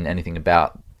having seen anything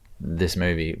about this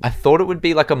movie. I thought it would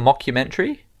be like a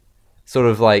mockumentary, sort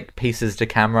of like pieces to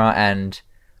camera and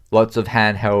lots of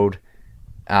handheld,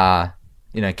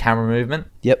 camera movement.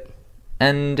 Yep.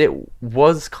 And it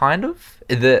was kind of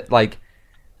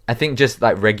I think just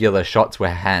like regular shots were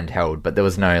handheld, but there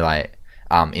was no like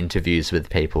interviews with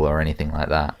people or anything like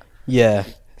that. Yeah.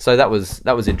 So that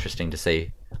was interesting to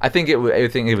see. I think it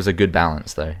was a good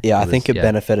balance though. Yeah, I think it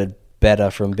benefited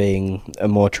better from being a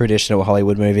more traditional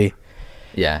Hollywood movie.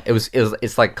 Yeah,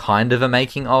 it's like kind of a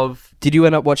making of. Did you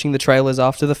end up watching the trailers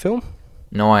after the film?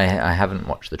 No, I haven't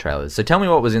watched the trailers. So tell me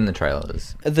what was in the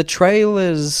trailers. The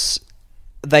trailers,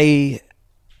 there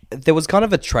was kind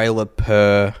of a trailer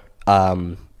per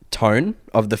tone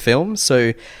of the film.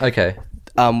 So okay.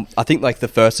 I think like the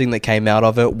first thing that came out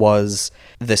of it was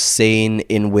the scene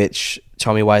in which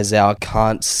Tommy Wiseau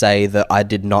can't say the "I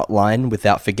did not" line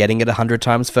without forgetting it 100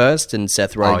 times first, and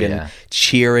Seth Rogen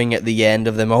cheering at the end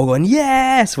of them all going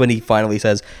 "yes" when he finally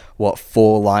says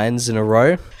 4 lines in a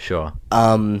row. Sure.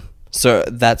 So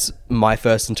that's my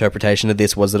first interpretation of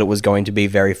this, was that it was going to be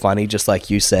very funny, just like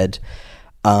you said.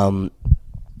 But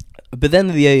then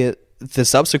the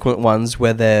subsequent ones,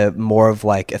 where they're more of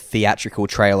like a theatrical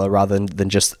trailer rather than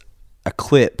just a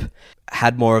clip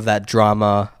had more of that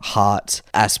drama heart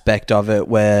aspect of it,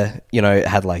 where, you know, it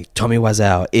had like Tommy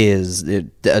Wiseau is,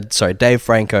 Dave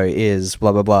Franco is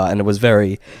blah blah blah, and it was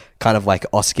very kind of like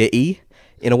Oscar-y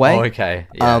in a way. Oh, okay.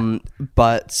 Yeah.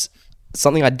 But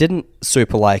something I didn't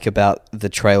super like about the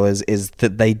trailers is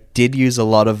that they did use a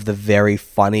lot of the very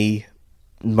funny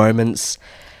moments,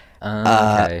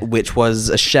 which was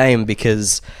a shame,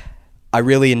 because I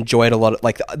really enjoyed a lot of,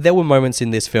 like, there were moments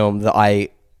in this film that I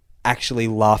actually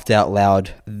laughed out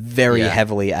loud very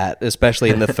heavily at,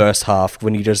 especially in the first half,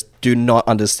 when you just do not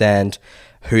understand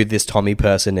who this Tommy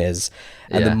person is.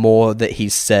 And the more that he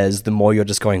says, the more you're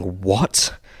just going,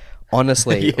 what?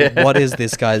 Honestly, what is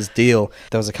this guy's deal?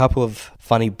 There was a couple of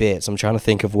funny bits. I'm trying to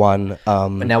think of one.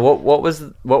 Now, what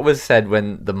was said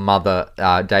when the mother,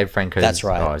 Dave Franco's... That's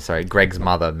right. Oh, sorry, Greg's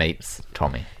mother meets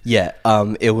Tommy. Yeah,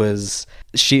 it was...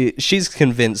 She's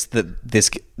convinced that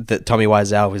that Tommy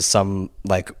Wiseau is some,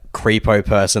 like, creepo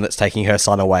person that's taking her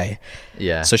son away.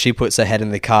 Yeah. So she puts her head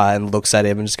in the car and looks at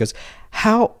him and just goes,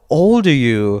 "How old are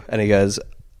you?" And he goes,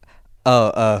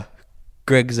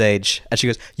 Greg's age. And she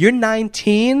goes, "You're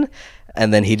 19?"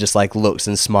 And then he just, like, looks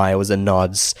and smiles and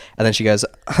nods. And then she goes,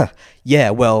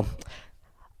 "Yeah, well,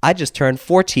 I just turned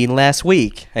 14 last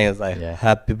week." And he was like,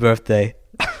 "Happy birthday."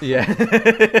 Yeah.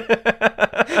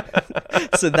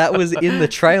 So that was in the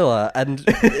trailer, and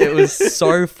it was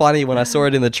so funny when I saw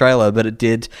it in the trailer, but it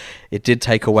did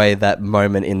take away that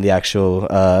moment in the actual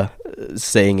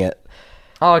seeing it.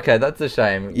 Oh, okay, that's a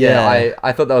shame. Yeah.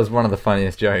 I thought that was one of the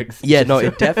funniest jokes. Yeah, no,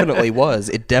 it definitely was.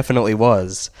 It definitely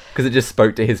was. Because it just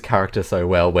spoke to his character so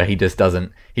well, where he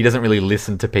doesn't really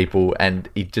listen to people, and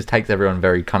he just takes everyone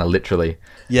very kind of literally.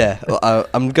 Yeah,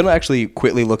 I'm going to actually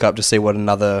quickly look up to see what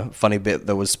another funny bit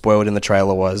that was spoiled in the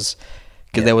trailer was.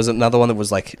 Because there was another one that was,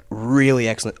 like, really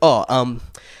excellent. Oh,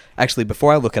 actually,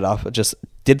 before I look it up, I just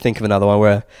did think of another one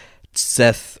where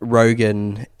Seth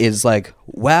Rogen is like,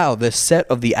 "Wow, the set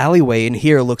of the alleyway in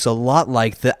here looks a lot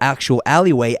like the actual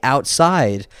alleyway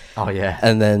outside." Oh, yeah.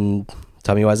 And then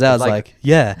Tommy Wiseau's like,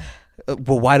 "Yeah,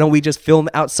 well, why don't we just film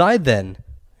outside then?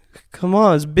 Come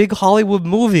on, it's a big Hollywood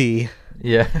movie."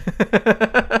 Yeah.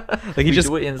 Like, he just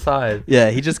do it inside.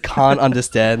 Yeah, he just can't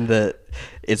understand that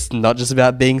it's not just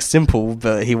about being simple,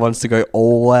 but he wants to go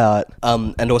all out.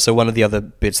 And also one of the other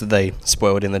bits that they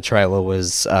spoiled in the trailer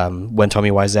was when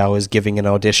Tommy Wiseau was giving an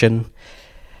audition,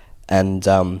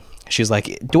 and she's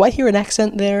like, "Do I hear an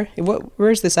accent there?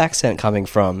 Where is this accent coming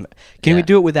from? Can we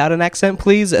do it without an accent,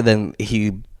 please?" And then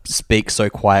he speaks so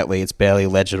quietly, it's barely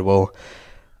legible.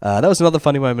 That was another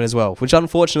funny moment as well, which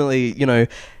unfortunately, you know,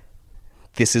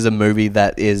 this is a movie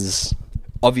that is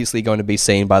obviously going to be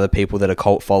seen by the people that are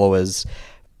cult followers,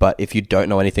 but if you don't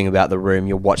know anything about The Room,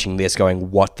 you're watching this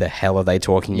going, what the hell are they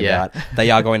talking about?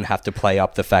 They are going to have to play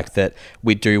up the fact that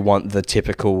we do want the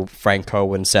typical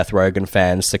Franco and Seth Rogen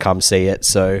fans to come see it,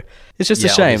 so it's just a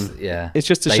shame. It's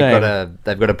just a shame.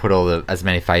 They've got to put as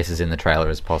many faces in the trailer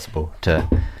as possible to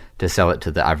sell it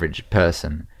to the average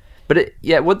person. But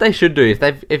what they should do,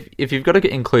 if you've got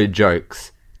to include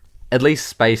jokes, at least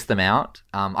space them out.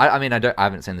 I mean, I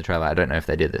haven't seen the trailer. I don't know if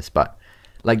they did this, but,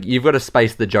 like, you've got to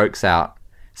space the jokes out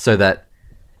so that,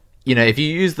 you know, if you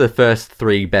use the first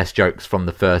 3 best jokes from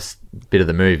the first bit of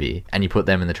the movie and you put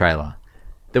them in the trailer,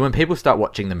 then when people start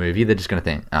watching the movie, they're just going to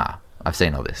think, I've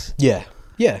seen all this. Yeah.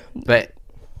 But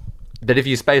if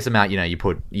you space them out, you know,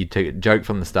 you take a joke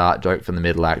from the start, joke from the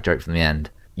middle act, joke from the end,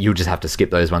 you'll just have to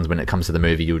skip those ones when it comes to the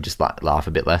movie. You'll just, like, laugh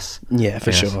a bit less. Yeah,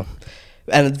 for sure.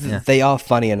 And they are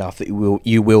funny enough that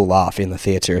you will laugh in the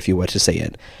theater if you were to see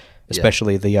it,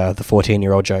 especially the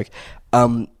 14-year-old joke.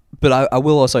 But I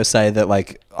will also say that,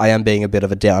 like, I am being a bit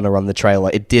of a downer on the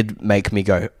trailer. It did make me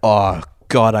go, "Oh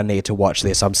God, I need to watch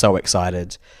this. I'm so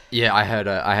excited." Yeah, I heard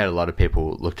a lot of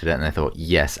people looked at it and they thought,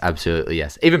 yes, absolutely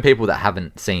yes. Even people that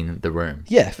haven't seen The Room.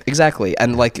 Yeah, exactly.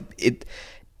 And, like,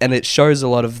 it shows a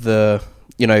lot of the,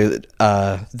 you know,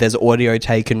 there's audio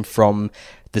taken from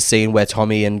the scene where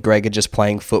Tommy and Greg are just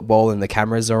playing football and the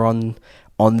cameras are on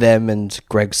them, and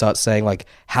Greg starts saying, like,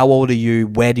 "How old are you?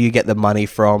 Where do you get the money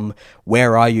from?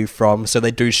 Where are you from?" So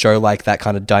they do show, like, that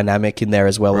kind of dynamic in there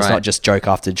as well. Right. It's not just joke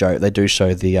after joke. They do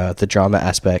show the drama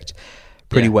aspect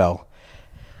pretty well.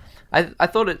 I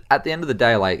thought at the end of the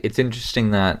day, like, it's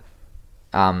interesting that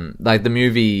like, the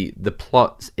movie, the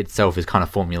plot itself is kind of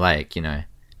formulaic, you know.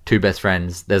 2 best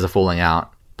friends, there's a falling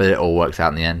out, but it all works out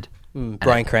in the end.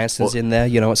 Bryan Cranston's in there,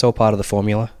 you know, it's all part of the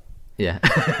formula. Yeah.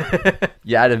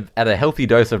 You add a healthy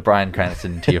dose of Bryan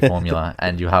Cranston to your formula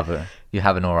and you have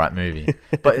an alright movie.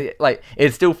 But, like,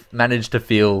 it still managed to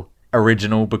feel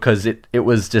original because it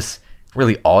was just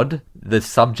really odd. The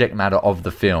subject matter of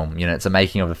the film, it's a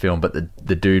making of a film, but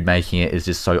the dude making it is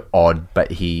just so odd.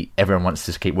 But everyone wants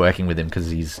to keep working with him because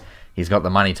he's got the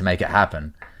money to make it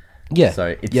happen. Yeah.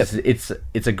 So it's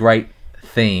a great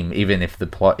theme, even if the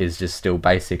plot is just still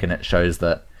basic, and it shows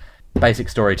that basic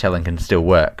storytelling can still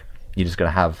work. You just got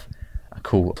to have a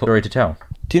cool story to tell.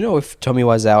 Do you know if Tommy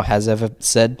Wiseau has ever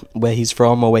said where he's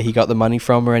from or where he got the money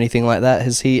from or anything like that?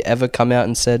 Has he ever come out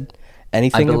and said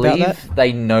anything about that? I believe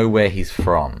they know where he's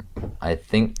from. I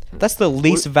think that's the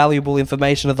least valuable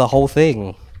information of the whole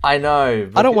thing. I know.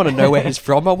 I don't want to know where he's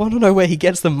from. I want to know where he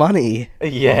gets the money.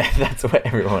 Yeah, that's what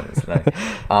everyone wants to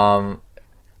know.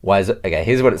 Okay,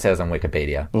 here's what it says on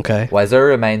Wikipedia. Okay. Wiseau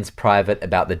remains private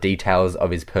about the details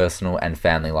of his personal and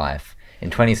family life. In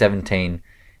 2017,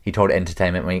 he told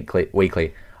Entertainment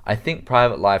Weekly, "I think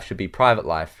private life should be private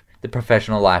life. The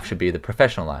professional life should be the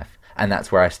professional life. And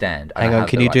that's where I stand." Hang on,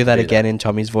 can you do that again in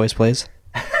Tommy's voice, please?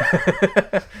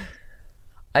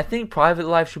 I think private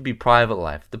life should be private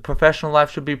life. The professional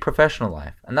life should be professional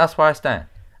life. And that's where I stand.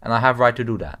 And I have right to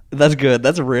do that. That's good.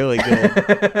 That's really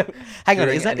good. Hang on,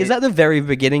 is that the very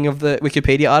beginning of the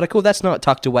Wikipedia article? That's not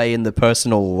tucked away in the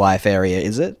personal life area,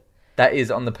 is it? That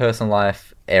is on the personal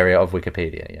life area of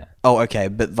Wikipedia, yeah. Oh, okay.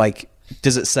 But,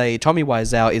 does it say Tommy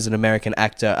Wiseau is an American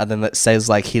actor, and then it says,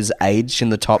 his age in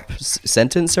the top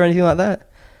sentence or anything like that?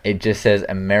 It just says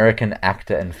American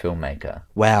actor and filmmaker.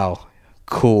 Wow.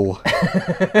 Cool.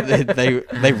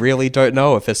 they really don't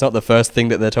know. If it's not the first thing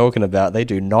that they're talking about, they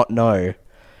do not know.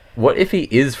 What if he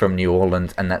is from New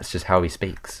Orleans and that's just how he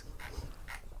speaks?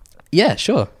 Yeah,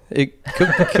 sure. It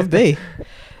could be.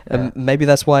 And maybe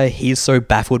that's why he's so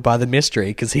baffled by the mystery,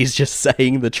 because he's just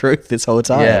saying the truth this whole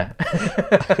time.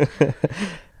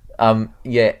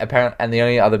 Yeah. Apparently, and the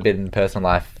only other bit in personal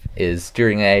life is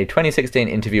during a 2016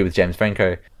 interview with James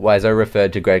Franco, Wiseau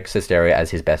referred to Greg Sestero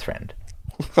as his best friend.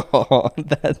 Oh,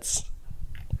 that's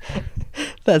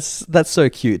so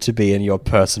cute to be in your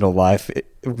personal life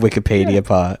Wikipedia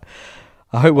part.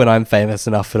 I hope when I'm famous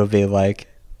enough it'll be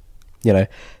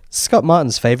Scott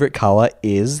Martin's favorite color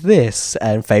is this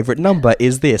and favorite number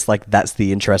is this. That's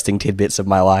the interesting tidbits of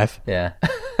my life. Yeah.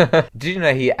 Did you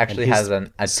know he actually has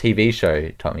a TV show?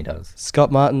 Tommy does.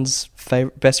 Scott Martin's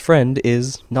best friend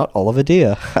is not Oliver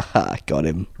Deer. Got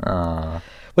him. What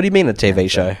do you mean a TV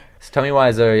show? So Tommy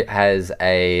Wiseau has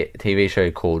a TV show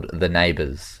called The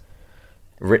Neighbours.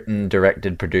 Written,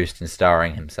 directed, produced, and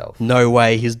starring himself. No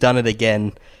way, he's done it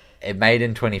again. It made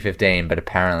in 2015, but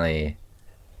apparently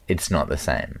it's not the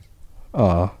same.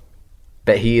 Oh.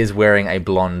 But he is wearing a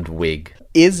blonde wig.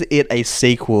 Is it a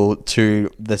sequel to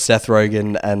the Seth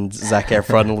Rogen and Zac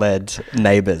Efron led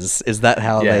Neighbours? Is that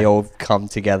how they all come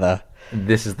together?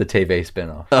 This is the TV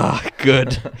spin-off. Oh,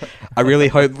 good. I really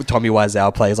hope Tommy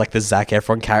Wiseau plays the Zac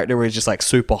Efron character where he's just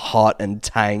super hot and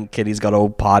tank and he's got all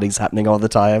parties happening all the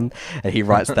time and he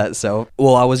writes that self.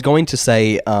 Well, I was going to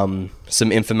say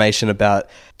some information about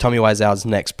Tommy Wiseau's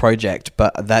next project,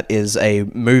 but that is a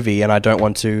movie and I don't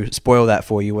want to spoil that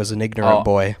for you as an ignorant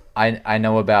boy. I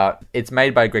know about... It's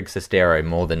made by Greg Sestero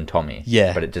more than Tommy.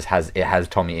 Yeah. But it has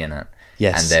Tommy in it.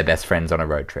 Yes. And they're best friends on a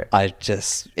road trip.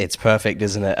 It's perfect,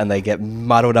 isn't it? And they get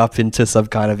muddled up into some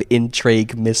kind of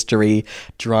intrigue, mystery,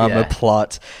 drama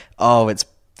plot. Oh,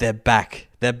 they're back.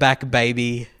 They're back,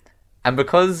 baby. And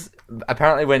because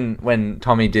apparently when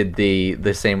Tommy did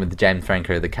the scene with James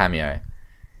Franco, the cameo,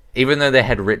 even though they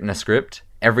had written a script,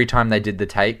 every time they did the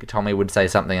take, Tommy would say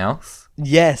something else.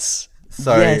 Yes.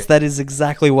 Yes, that is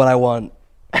exactly what I want.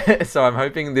 So I'm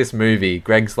hoping this movie,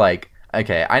 Greg's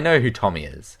okay, I know who Tommy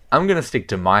is. I'm going to stick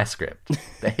to my script.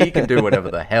 But he can do whatever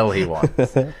the hell he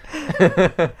wants.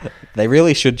 They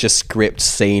really should just script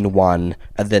scene 1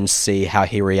 and then see how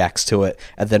he reacts to it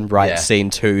and then write scene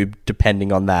 2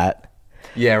 depending on that.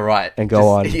 Yeah, right. And go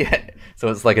on. Yeah. So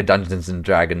it's like a Dungeons and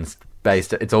Dragons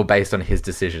it's all based on his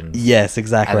decisions. Yes,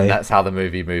 exactly. And that's how the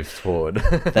movie moves forward.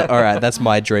 All right, that's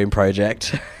my dream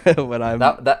project. When I'm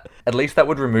that at least that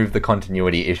would remove the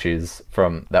continuity issues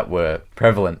that were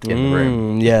prevalent in the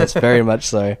room. Yes, very much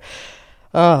so.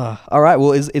 All right.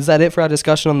 Well, is that it for our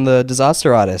discussion on the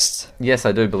Disaster Artist? Yes,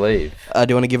 I do believe. Do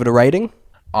you want to give it a rating?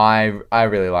 I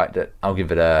really liked it. I'll give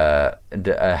it a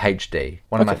HD.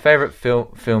 One of my favorite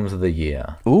films of the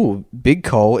year. Ooh, big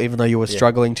call, even though you were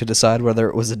struggling to decide whether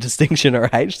it was a distinction or a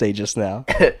HD just now.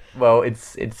 Well,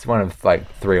 it's one of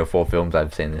 3 or 4 films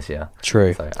I've seen this year.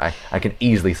 True. So I can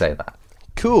easily say that.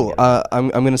 Cool. I'm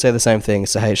going to say the same thing.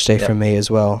 It's a HD from me as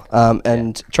well.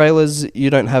 And trailers, you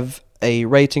don't have a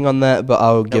rating on that, but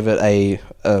I'll give it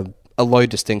a a low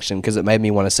distinction because it made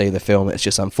me want to see the film. It's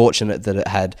just unfortunate that it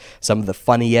had some of the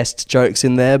funniest jokes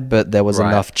in there, but there was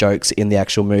enough jokes in the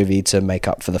actual movie to make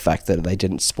up for the fact that they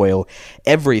didn't spoil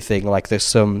everything like there's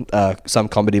some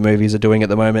comedy movies are doing at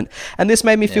the moment. And this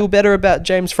made me feel better about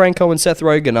James Franco and Seth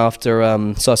Rogen after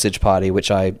Sausage Party,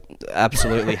 which I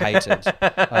absolutely hated.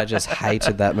 I just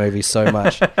hated that movie so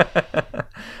much.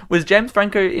 Was James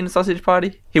Franco in Sausage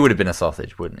Party? He would have been a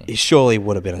sausage, wouldn't he? He surely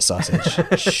would have been a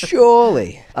sausage.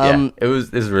 Surely. It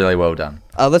was really well done.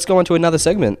 Let's go on to another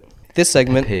segment. This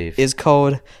segment Pet peeve. is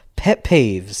called Pet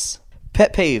Peeves.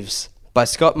 Pet Peeves by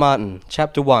Scott Martin,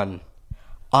 Chapter 1.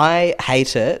 I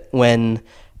hate it when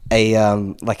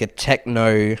a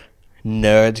techno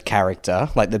nerd character,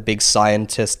 like the big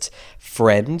scientist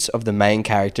friend of the main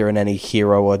character in any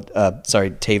hero or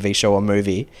TV show or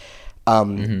movie,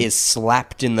 is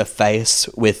slapped in the face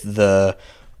with the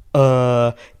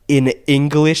in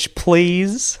English,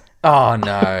 please. Oh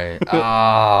no!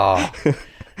 Oh,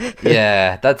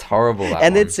 yeah, that's horrible.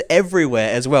 And it's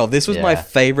everywhere as well. This was my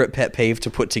favorite pet peeve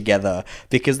to put together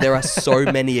because there are so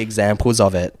many examples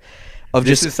of it.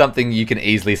 This is something you can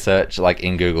easily search, like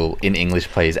in Google, in English,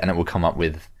 please, and it will come up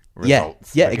with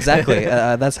results. Yeah, exactly.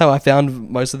 That's how I found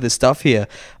most of this stuff here.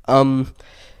 It's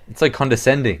so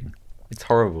condescending. It's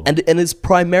horrible. And it's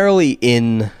primarily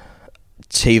in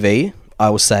TV, I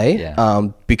will say,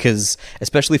 because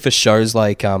especially for shows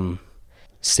like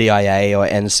CIA or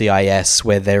NCIS,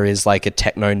 where there is like a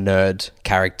techno nerd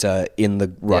character in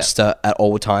the roster at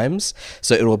all times,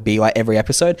 so it will be like every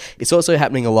episode. It's also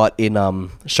happening a lot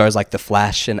in shows like The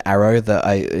Flash and Arrow that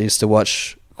I used to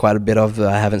watch quite a bit of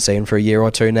that I haven't seen for a year or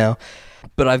two now.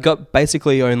 But I've got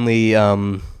basically only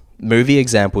movie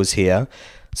examples here.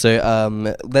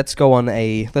 So let's go on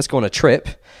a trip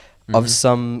of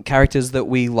some characters that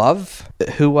we love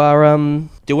who are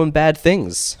doing bad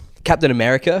things. Captain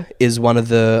America is one of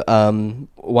the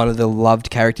loved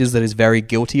characters that is very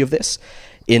guilty of this.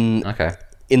 In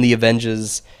the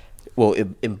Avengers,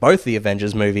 in both the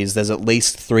Avengers movies, there's at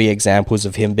least 3 examples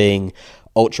of him being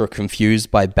ultra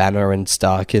confused by Banner and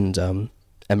Stark and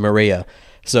Maria.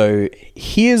 So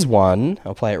here's one.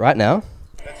 I'll play it right now.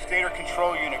 That stator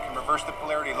control unit can reverse the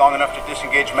polarity long enough to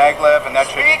disengage maglev, and that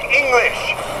should... Speak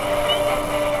English!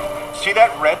 See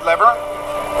that red lever?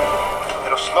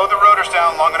 It'll slow the rotors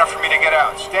down long enough for me to get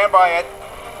out. Stand by it.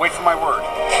 Wait for my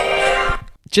word.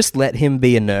 Just let him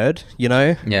be a nerd, you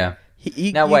know? Yeah.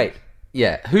 Wait.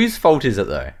 Yeah. Whose fault is it,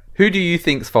 though? Who do you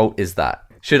think's fault is that?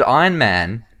 Should Iron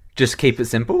Man just keep it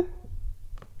simple?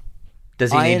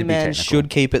 Does he need to be technical? Iron Man should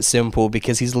keep it simple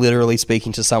because he's literally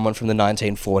speaking to someone from the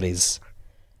 1940s.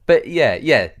 But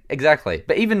yeah, exactly.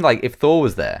 But even like if Thor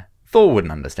was there, Thor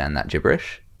wouldn't understand that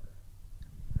gibberish.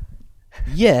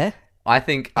 Yeah. I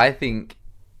think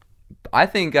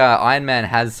Iron Man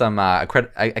has some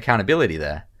accountability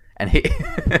there, and he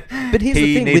but here's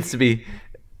the thing, needs to be,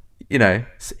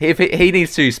 if he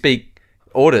needs to speak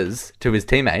orders to his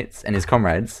teammates and his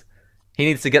comrades, he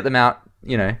needs to get them out,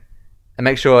 and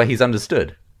make sure he's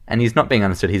understood. And he's not being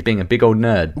understood; he's being a big old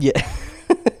nerd. Yeah.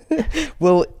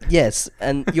 Well, yes,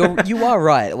 and you are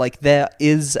right. Like there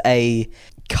is a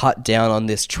cut down on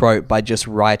this trope by just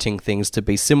writing things to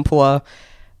be simpler.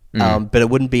 But it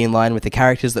wouldn't be in line with the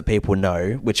characters that people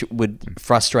know, which would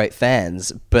frustrate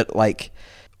fans. But like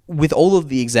with all of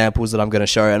the examples that I'm going to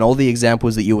show and all the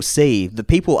examples that you'll see, the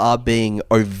people are being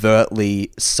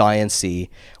overtly science-y,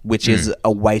 which is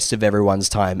a waste of everyone's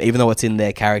time. Even though it's in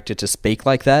their character to speak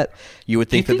like that, you would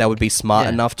think that they would be smart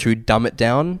enough to dumb it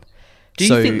down. Do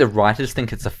you think the writers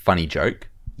think it's a funny joke?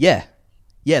 Yeah.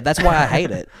 Yeah, that's why I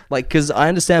hate it. Like, because I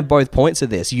understand both points of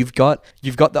this. You've got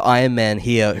the Iron Man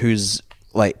here who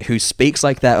speaks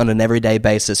like that on an everyday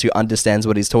basis, who understands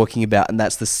what he's talking about, and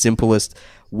that's the simplest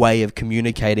way of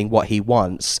communicating what he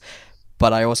wants.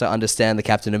 But I also understand the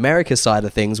Captain America side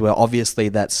of things, where obviously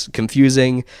that's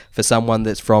confusing for someone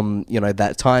that's from,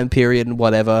 that time period and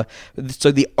whatever.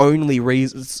 So the only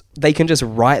reasons they can just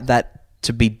write that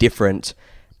to be different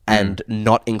and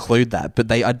not include that.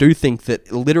 But I do think that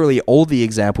literally all the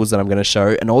examples that I'm going to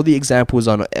show and all the examples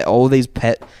on all these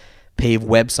pet peeve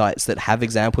websites that have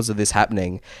examples of this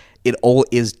happening, it all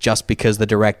is just because the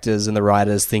directors and the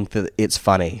writers think that it's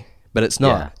funny. But it's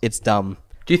not. Yeah. It's dumb.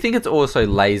 Do you think it's also a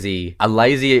lazy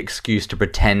excuse to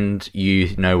pretend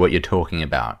you know what you're talking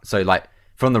about? So, like,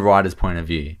 from the writer's point of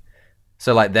view.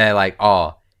 So, like, they're like,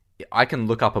 oh, I can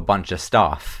look up a bunch of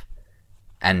stuff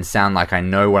and sound like I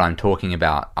know what I'm talking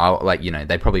about.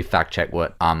 They probably fact check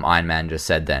what Iron Man just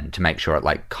said then to make sure it,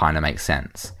 like, kind of makes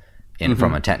sense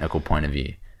from a technical point of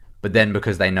view. But then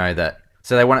because they know that...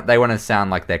 So they want to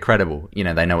sound like they're credible.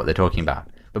 They know what they're talking about.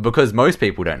 But because most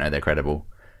people don't know they're credible,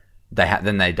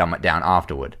 then they dumb it down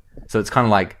afterward. So it's kind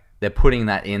of like they're putting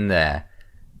that in there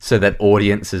so that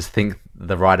audiences think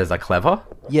the writers are clever.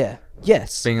 Yeah.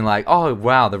 Yes. Being like, oh,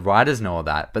 wow, the writers know all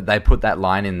that, but they put that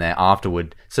line in there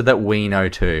afterward so that we know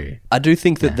too. I do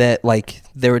think that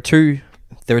there are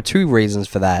two reasons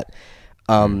for that.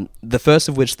 The first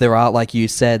of which there are, like you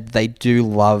said, they do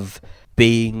love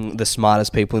being the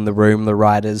smartest people in the room, the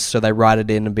writers, so they write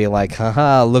it in and be like,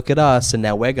 haha, look at us, and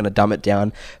now we're going to dumb it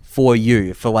down for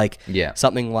you, for like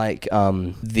something like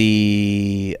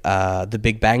the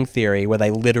Big Bang Theory, where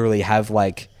they literally have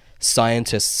like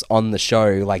scientists on the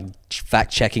show like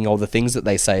fact checking all the things that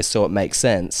they say so it makes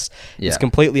sense. It's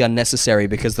completely unnecessary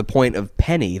because the point of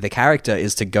Penny, the character,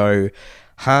 is to go,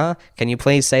 huh? Can you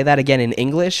please say that again in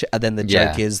English? And then the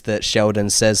joke is that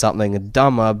Sheldon says something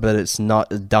dumber, but it's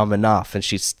not dumb enough, and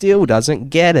she still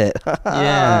doesn't get it.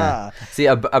 Yeah. See,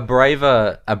 a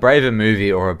braver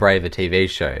movie or a braver TV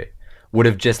show would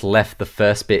have just left the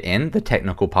first bit in, the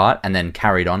technical part, and then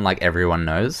carried on like everyone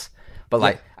knows. But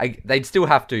like, they'd still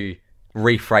have to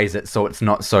rephrase it so it's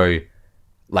not so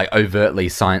like overtly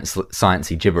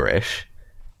sciencey gibberish.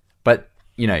 But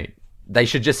you know, they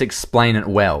should just explain it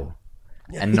well.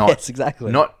 And not yes, exactly.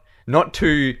 Not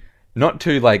to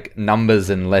like numbers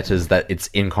and letters that it's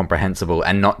incomprehensible,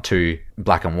 and not too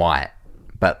black and white,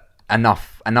 but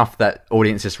enough that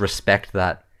audiences respect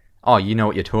that. Oh, you know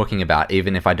what you're talking about,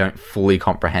 even if I don't fully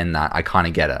comprehend that, I kind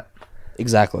of get it.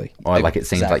 Exactly. Or like it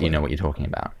seems like you know what you're talking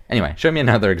about. Anyway, show me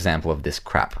another example of this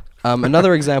crap.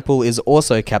 Another example is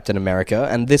also Captain America,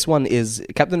 and this one is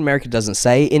Captain America doesn't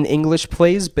say in English,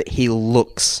 please, but he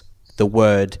looks the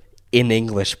word in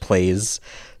English, please.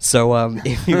 So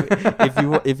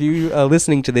if you are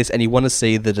listening to this and you want to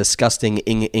see the disgusting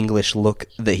English look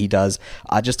that he does,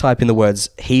 just type in the words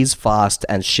 "he's fast"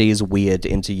 and "she's weird"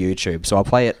 into YouTube. So I'll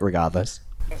play it regardless.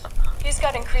 He's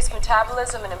got increased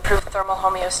metabolism and improved thermal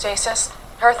homeostasis.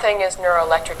 Her thing is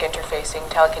neuroelectric interfacing,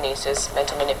 telekinesis,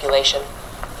 mental manipulation.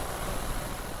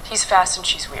 He's fast and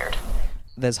she's weird.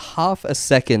 There's half a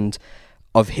second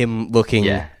of him looking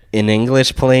in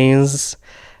English, please.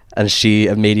 And she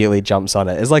immediately jumps on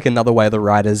it. It's like another way the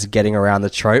writer's getting around the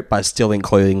trope by still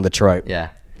including the trope. Yeah.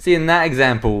 See, in that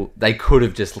example, they could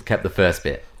have just kept the first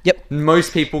bit. Yep.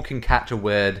 Most people can catch a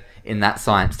word in that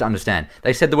science to understand.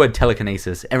 They said the word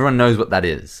telekinesis. Everyone knows what that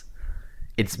is.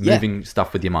 It's moving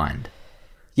stuff with your mind.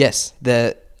 Yes,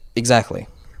 exactly.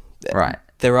 Right.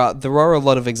 There are a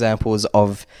lot of examples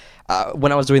of...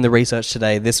 when I was doing the research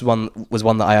today, this one was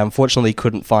one that I unfortunately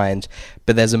couldn't find,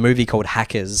 but there's a movie called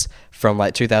Hackers from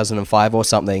like 2005 or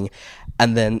something,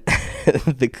 and then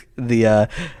the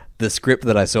script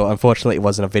that I saw, unfortunately it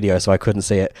wasn't a video so I couldn't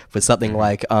see it, was something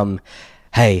like,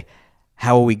 hey,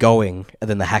 how are we going? And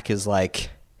then the hacker's like,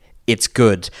 it's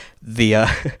good. The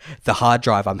hard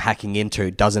drive I'm hacking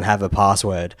into doesn't have a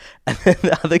password. And then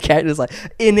the other character's like,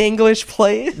 in English,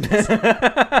 please?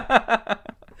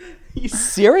 You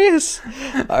serious?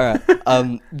 All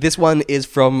right. This one is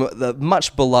from the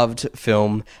much beloved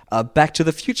film Back to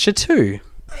the Future 2.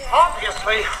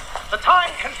 Obviously, the time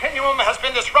continuum has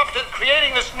been disrupted,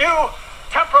 creating this new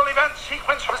temporal event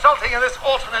sequence resulting in this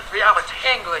alternate reality.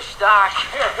 English, Doc.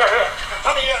 Here.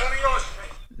 Let me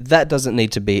illustrate. That doesn't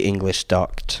need to be English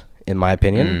docked, in my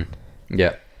opinion.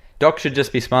 Yeah. Doc should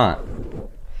just be smart.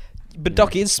 But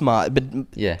Doc is smart. But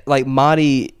yeah, like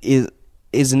Marty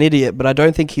is an idiot, but I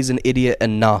don't think he's an idiot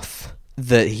enough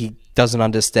that he doesn't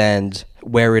understand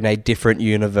we're in a different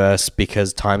universe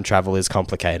because time travel is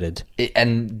complicated.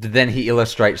 And then he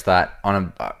illustrates that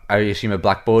on I assume a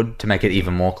blackboard to make it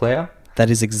even more clear. That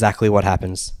is exactly what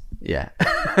happens. Yeah.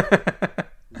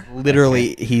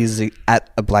 Literally, he's at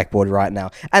a blackboard right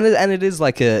now. And it is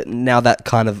like now that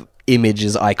kind of image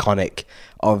is iconic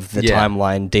of the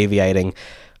timeline deviating.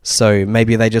 So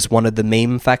maybe they just wanted the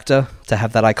meme factor to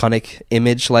have that iconic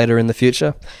image later in the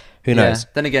future. Who knows?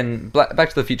 Then again, Back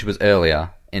to the Future was earlier,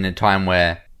 in a time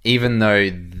where, even though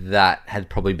that had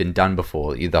probably been done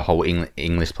before, the whole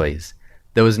English please,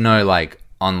 there was no like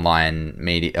online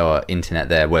media or internet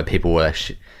there where people were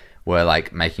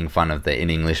like making fun of the in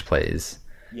English please.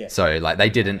 Yeah. So like they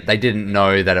didn't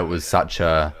know that it was such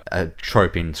a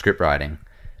trope in script writing.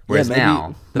 Whereas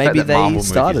now, maybe they Marvel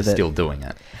started movies are it. still doing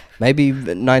it. Maybe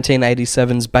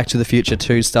 1987's Back to the Future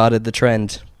 2 started the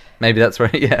trend. Maybe that's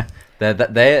right. Yeah,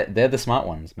 they're the smart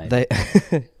ones. Maybe.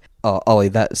 Oh, Ollie,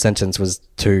 that sentence was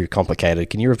too complicated.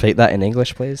 Can you repeat that in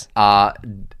English, please?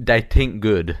 They think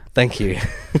good. Thank you.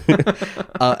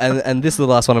 And this is the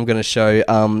last one I'm going to show.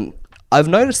 I've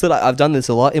noticed that I've done this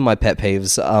a lot in my pet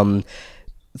peeves.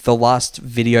 The last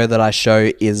video that I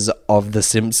show is of The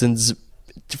Simpsons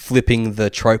flipping the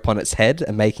trope on its head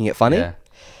and making it funny.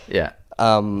 Yeah.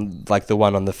 like the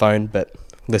one on the phone, but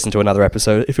listen to another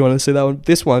episode if you want to see that one.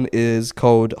 This one is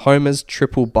called Homer's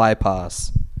Triple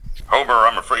Bypass. Homer,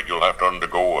 I'm afraid you'll have to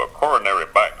undergo a coronary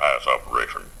bypass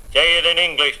operation. Say it in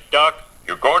English, Doc.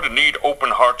 You're going to need open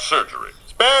heart surgery.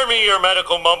 Spare me your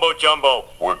medical mumbo-jumbo.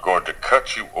 We're going to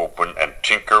cut you open and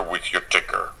tinker with your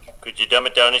ticker. Could you dumb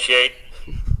it down a shade?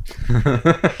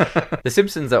 The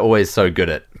Simpsons are always so good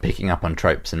at picking up on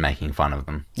tropes and making fun of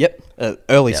them. Yep,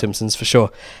 early Simpsons for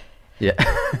sure. Yeah.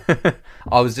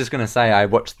 I was just going to say, I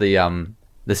watched the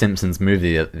Simpsons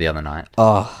movie the other night.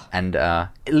 Oh. And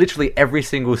literally every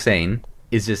single scene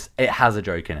is just, it has a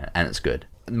joke in it, and it's good.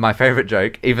 My favourite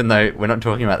joke, even though we're not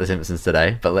talking about The Simpsons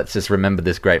today, but let's just remember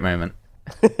this great moment,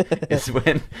 is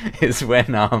when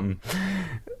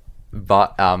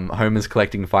Bart, Homer's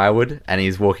collecting firewood, and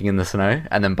he's walking in the snow,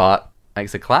 and then Bart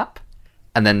makes a clap,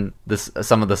 and then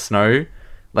some of the snow,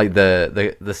 like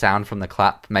the sound from the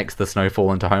clap makes the snow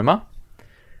fall into Homer,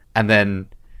 and then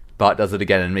Bart does it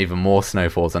again, and even more snow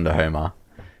falls onto Homer,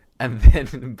 and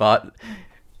then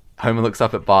Homer looks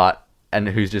up at Bart, and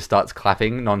who just starts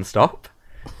clapping non-stop,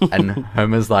 and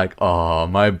Homer's like, "Oh,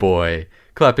 my boy,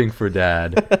 clapping for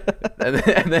Dad,"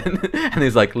 and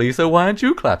he's like, "Lisa, why aren't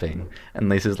you clapping?" And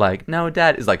Lisa's like, "No,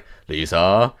 Dad." He's like,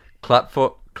 "Lisa, clap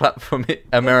for me,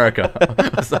 America,"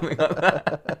 or something like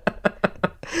that.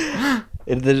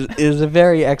 It is a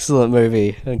very excellent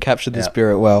movie and captured the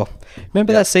spirit well.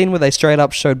 Remember that scene where they straight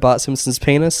up showed Bart Simpson's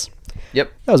penis?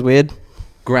 Yep. That was weird.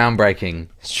 Groundbreaking.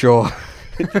 Sure.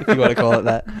 If you want to call it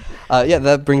that.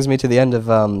 That brings me to the end of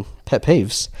Pet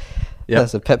Peeves. Yep.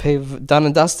 That's a pet peeve done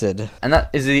and dusted. And that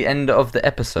is the end of the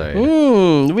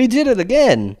episode. We did it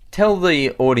again. Tell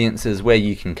the audiences where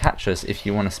you can catch us if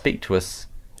you want to speak to us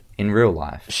in real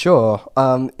life. Sure.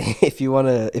 If you want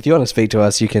to speak to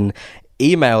us, you can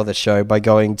email the show by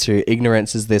going to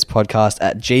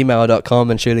ignoranceisthispodcast@gmail.com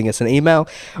and shooting us an email,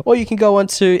 or you can go on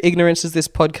to Ignorance Is This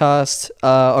Podcast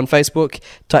on Facebook,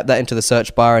 type that into the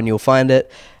search bar and you'll find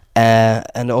it,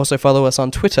 and also follow us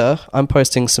on Twitter. I'm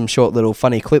posting some short little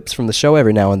funny clips from the show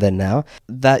every now and then now.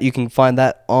 That you can find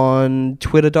that on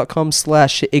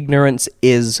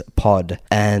twitter.com/ignoranceispod,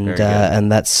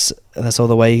 and that's all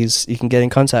the ways you can get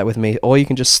in contact with me, or you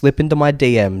can just slip into my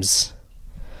DMs.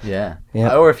 Yeah.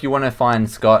 Yep. Or if you want to find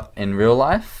Scott in real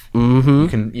life, you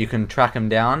can track him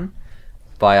down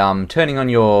by getting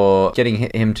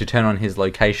him to turn on his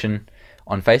location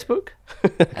on Facebook,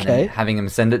 and then having him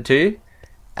send it to you.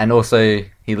 And also,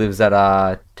 he lives at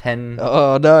 10.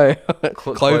 Oh no,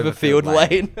 Cloverfield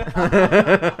Lane.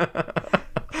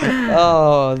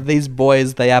 Oh, these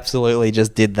boys, they absolutely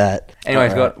just did that. Anyway,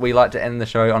 Scott, we like to end the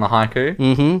show on a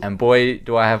haiku. And boy,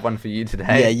 do I have one for you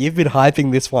today. Yeah, you've been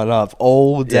hyping this one up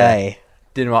all day.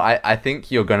 Yeah. Dinwell, I think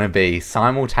you're going to be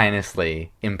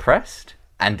simultaneously impressed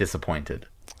and disappointed.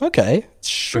 Okay,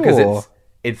 sure. Because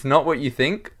it's not what you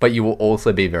think, but you will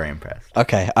also be very impressed.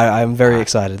 Okay, I'm very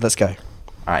excited. Let's go.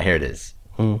 All right, here it is.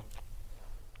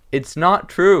 It's not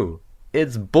true.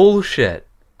 It's bullshit.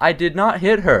 I did not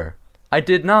hit her. I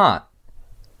did not.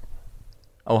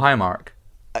 Oh, hi, Mark.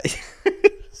 Is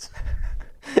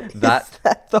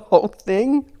that the whole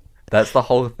thing? That's the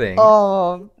whole thing.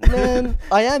 Oh, man,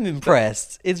 I am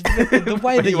impressed. It's the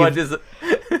way that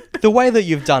the way that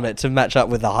you've done it to match up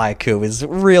with the haiku is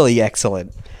really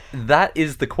excellent. That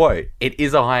is the quote. It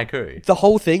is a haiku. The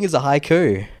whole thing is a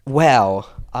haiku. Wow.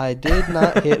 I did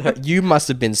not hit her. You must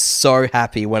have been so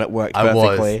happy when it worked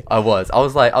perfectly. I was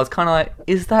kind of like,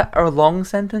 is that a long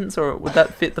sentence or would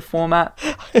that fit the format?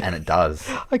 And it does.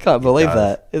 I can't believe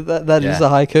that. That is a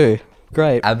haiku.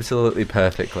 Great. Absolutely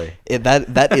perfectly.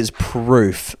 That is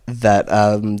proof that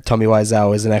Tommy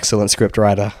Wiseau is an excellent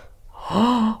scriptwriter.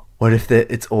 What if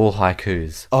it's all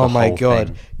haikus? Oh my god.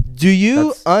 Thing? Do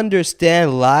you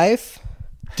understand life?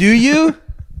 Do you?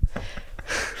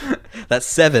 That's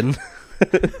 7.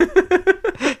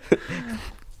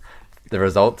 The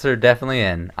results are definitely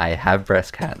in. I have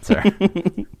breast cancer.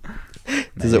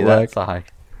 Does it work?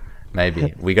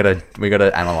 Maybe. We gotta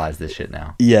analyze this shit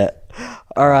now. Yeah.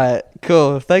 All right.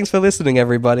 Cool. Thanks for listening,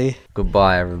 everybody.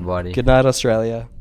 Goodbye, everybody. Good night, Australia.